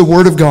receive the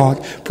word of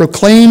God,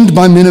 proclaimed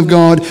by men of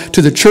God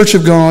to the church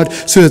of God,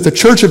 so that the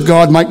church of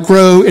God might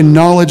grow in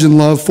knowledge and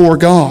love for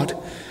God.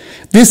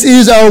 This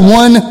is our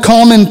one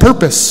common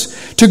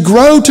purpose, to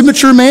grow to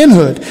mature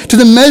manhood, to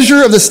the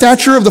measure of the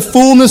stature of the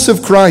fullness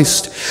of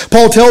Christ.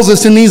 Paul tells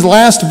us in these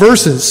last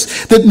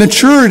verses that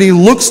maturity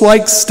looks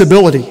like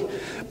stability.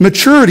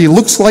 Maturity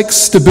looks like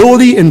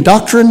stability in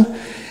doctrine,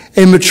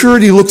 and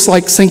maturity looks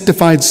like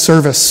sanctified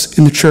service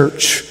in the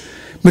church.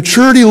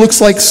 Maturity looks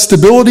like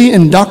stability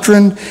in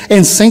doctrine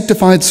and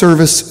sanctified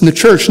service in the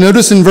church.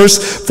 Notice in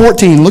verse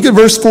 14, look at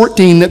verse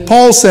 14, that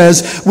Paul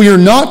says, we are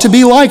not to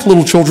be like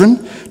little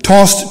children,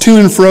 tossed to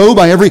and fro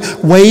by every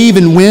wave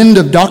and wind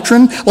of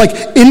doctrine, like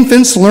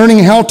infants learning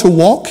how to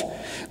walk.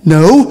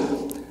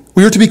 No,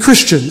 we are to be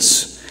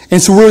Christians.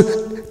 And so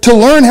we're to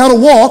learn how to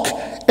walk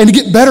and to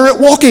get better at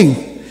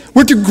walking.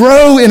 We're to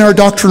grow in our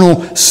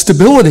doctrinal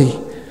stability.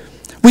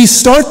 We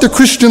start the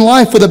Christian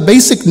life with a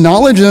basic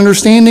knowledge and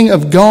understanding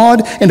of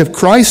God and of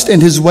Christ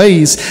and his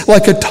ways,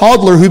 like a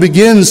toddler who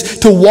begins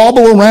to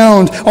wobble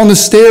around on the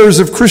stairs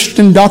of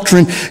Christian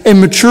doctrine and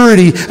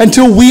maturity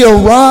until we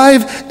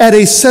arrive at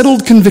a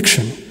settled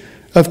conviction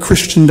of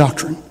Christian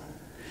doctrine.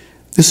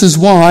 This is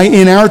why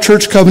in our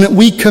church covenant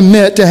we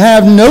commit to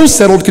have no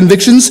settled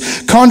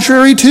convictions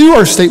contrary to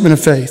our statement of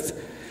faith,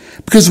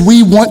 because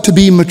we want to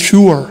be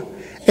mature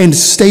and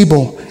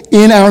stable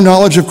in our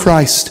knowledge of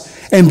Christ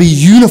and be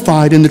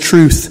unified in the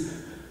truth.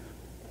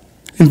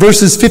 In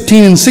verses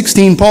 15 and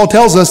 16, Paul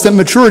tells us that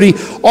maturity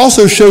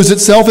also shows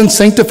itself in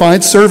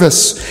sanctified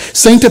service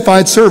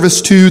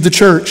to the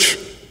church.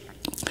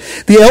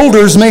 The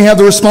elders may have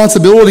the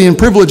responsibility and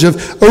privilege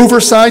of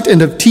oversight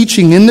and of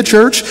teaching in the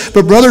church,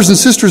 but brothers and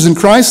sisters in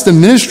Christ, the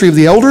ministry of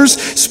the elders,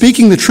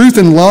 speaking the truth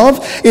in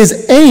love,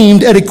 is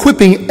aimed at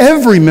equipping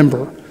every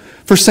member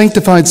for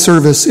sanctified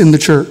service in the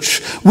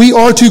church. We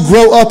are to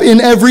grow up in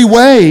every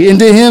way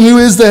into him who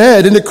is the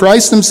head, into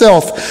Christ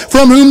himself,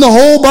 from whom the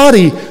whole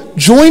body,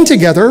 joined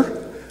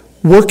together,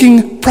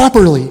 working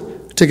properly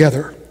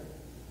together.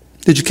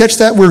 Did you catch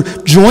that? We're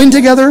joined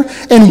together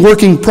and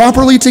working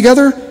properly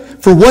together.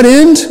 For what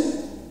end?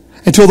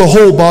 Until the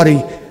whole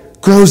body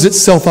grows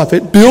itself up.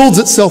 It builds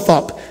itself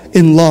up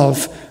in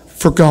love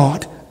for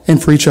God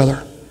and for each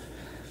other.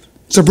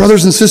 So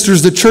brothers and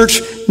sisters, the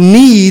church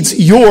needs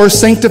your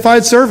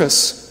sanctified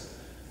service.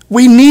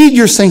 We need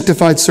your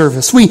sanctified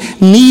service. We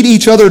need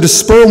each other to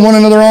spur one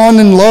another on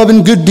in love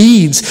and good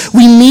deeds.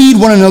 We need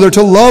one another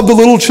to love the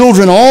little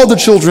children, all the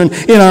children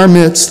in our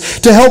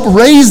midst, to help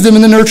raise them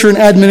in the nurture and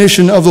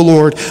admonition of the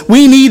Lord.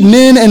 We need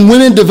men and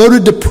women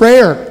devoted to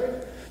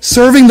prayer,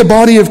 serving the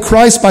body of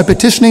Christ by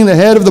petitioning the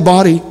head of the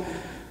body.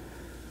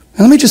 And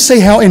let me just say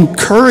how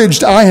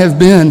encouraged I have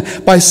been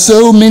by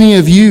so many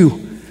of you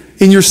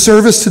in your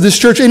service to this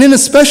church, and in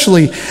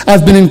especially,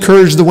 I've been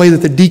encouraged the way that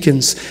the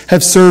deacons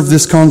have served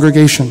this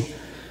congregation.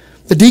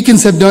 The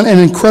deacons have done an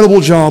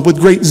incredible job with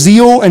great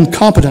zeal and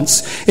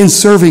competence in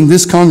serving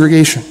this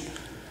congregation.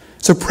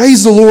 So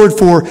praise the Lord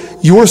for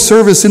your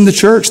service in the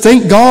church.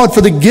 Thank God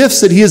for the gifts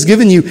that He has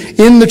given you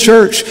in the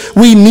church.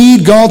 We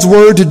need God's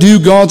word to do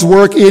God's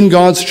work in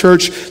God's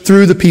church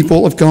through the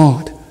people of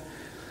God.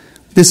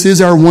 This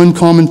is our one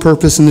common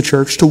purpose in the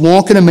church, to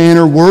walk in a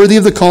manner worthy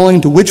of the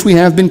calling to which we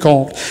have been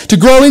called, to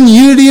grow in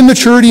unity and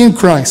maturity in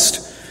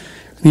Christ.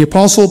 And the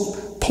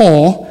Apostle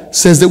Paul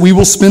says that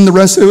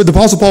the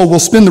Apostle Paul will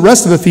spend the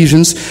rest of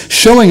Ephesians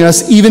showing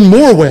us even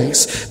more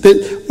ways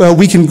that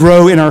we can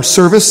grow in our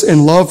service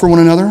and love for one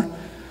another,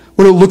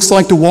 what it looks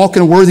like to walk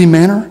in a worthy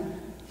manner.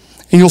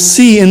 And you'll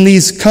see in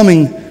these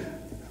coming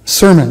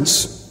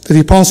sermons that the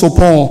Apostle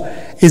Paul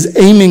is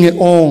aiming at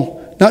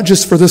all, not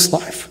just for this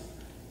life,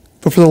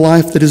 but for the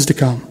life that is to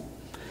come.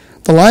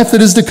 The life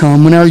that is to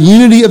come when our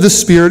unity of the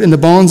Spirit and the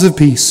bonds of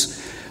peace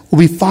will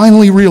be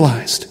finally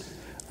realized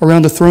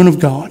around the throne of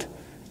God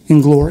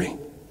in glory.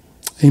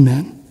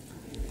 Amen.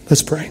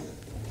 Let's pray.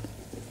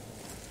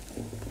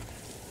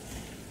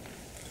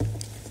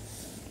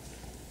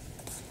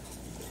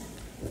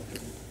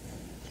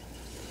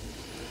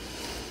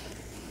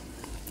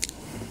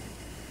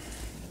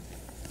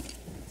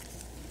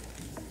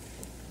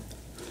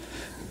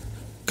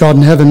 God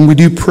in heaven, we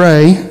do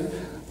pray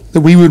that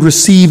we would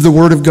receive the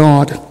word of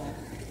God,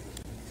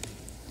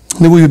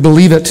 that we would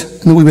believe it,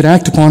 and that we would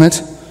act upon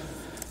it.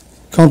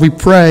 God, we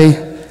pray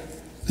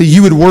that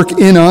you would work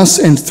in us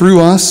and through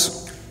us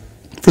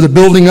for the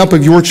building up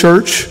of your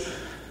church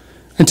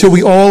until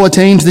we all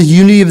attain to the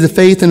unity of the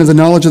faith and of the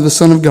knowledge of the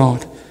Son of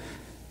God,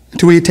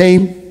 until we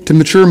attain to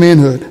mature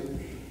manhood,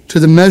 to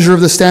the measure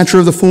of the stature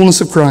of the fullness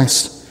of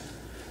Christ,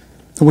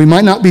 that we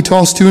might not be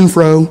tossed to and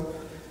fro,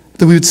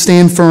 that we would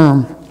stand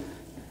firm,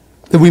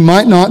 that we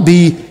might not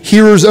be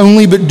hearers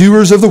only, but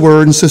doers of the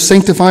word, and so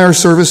sanctify our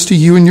service to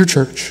you and your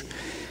church.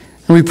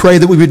 And we pray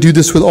that we would do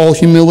this with all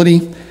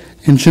humility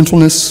and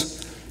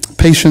gentleness,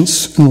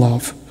 patience and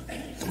love.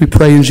 We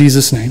pray in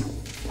Jesus' name.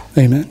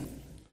 Amen.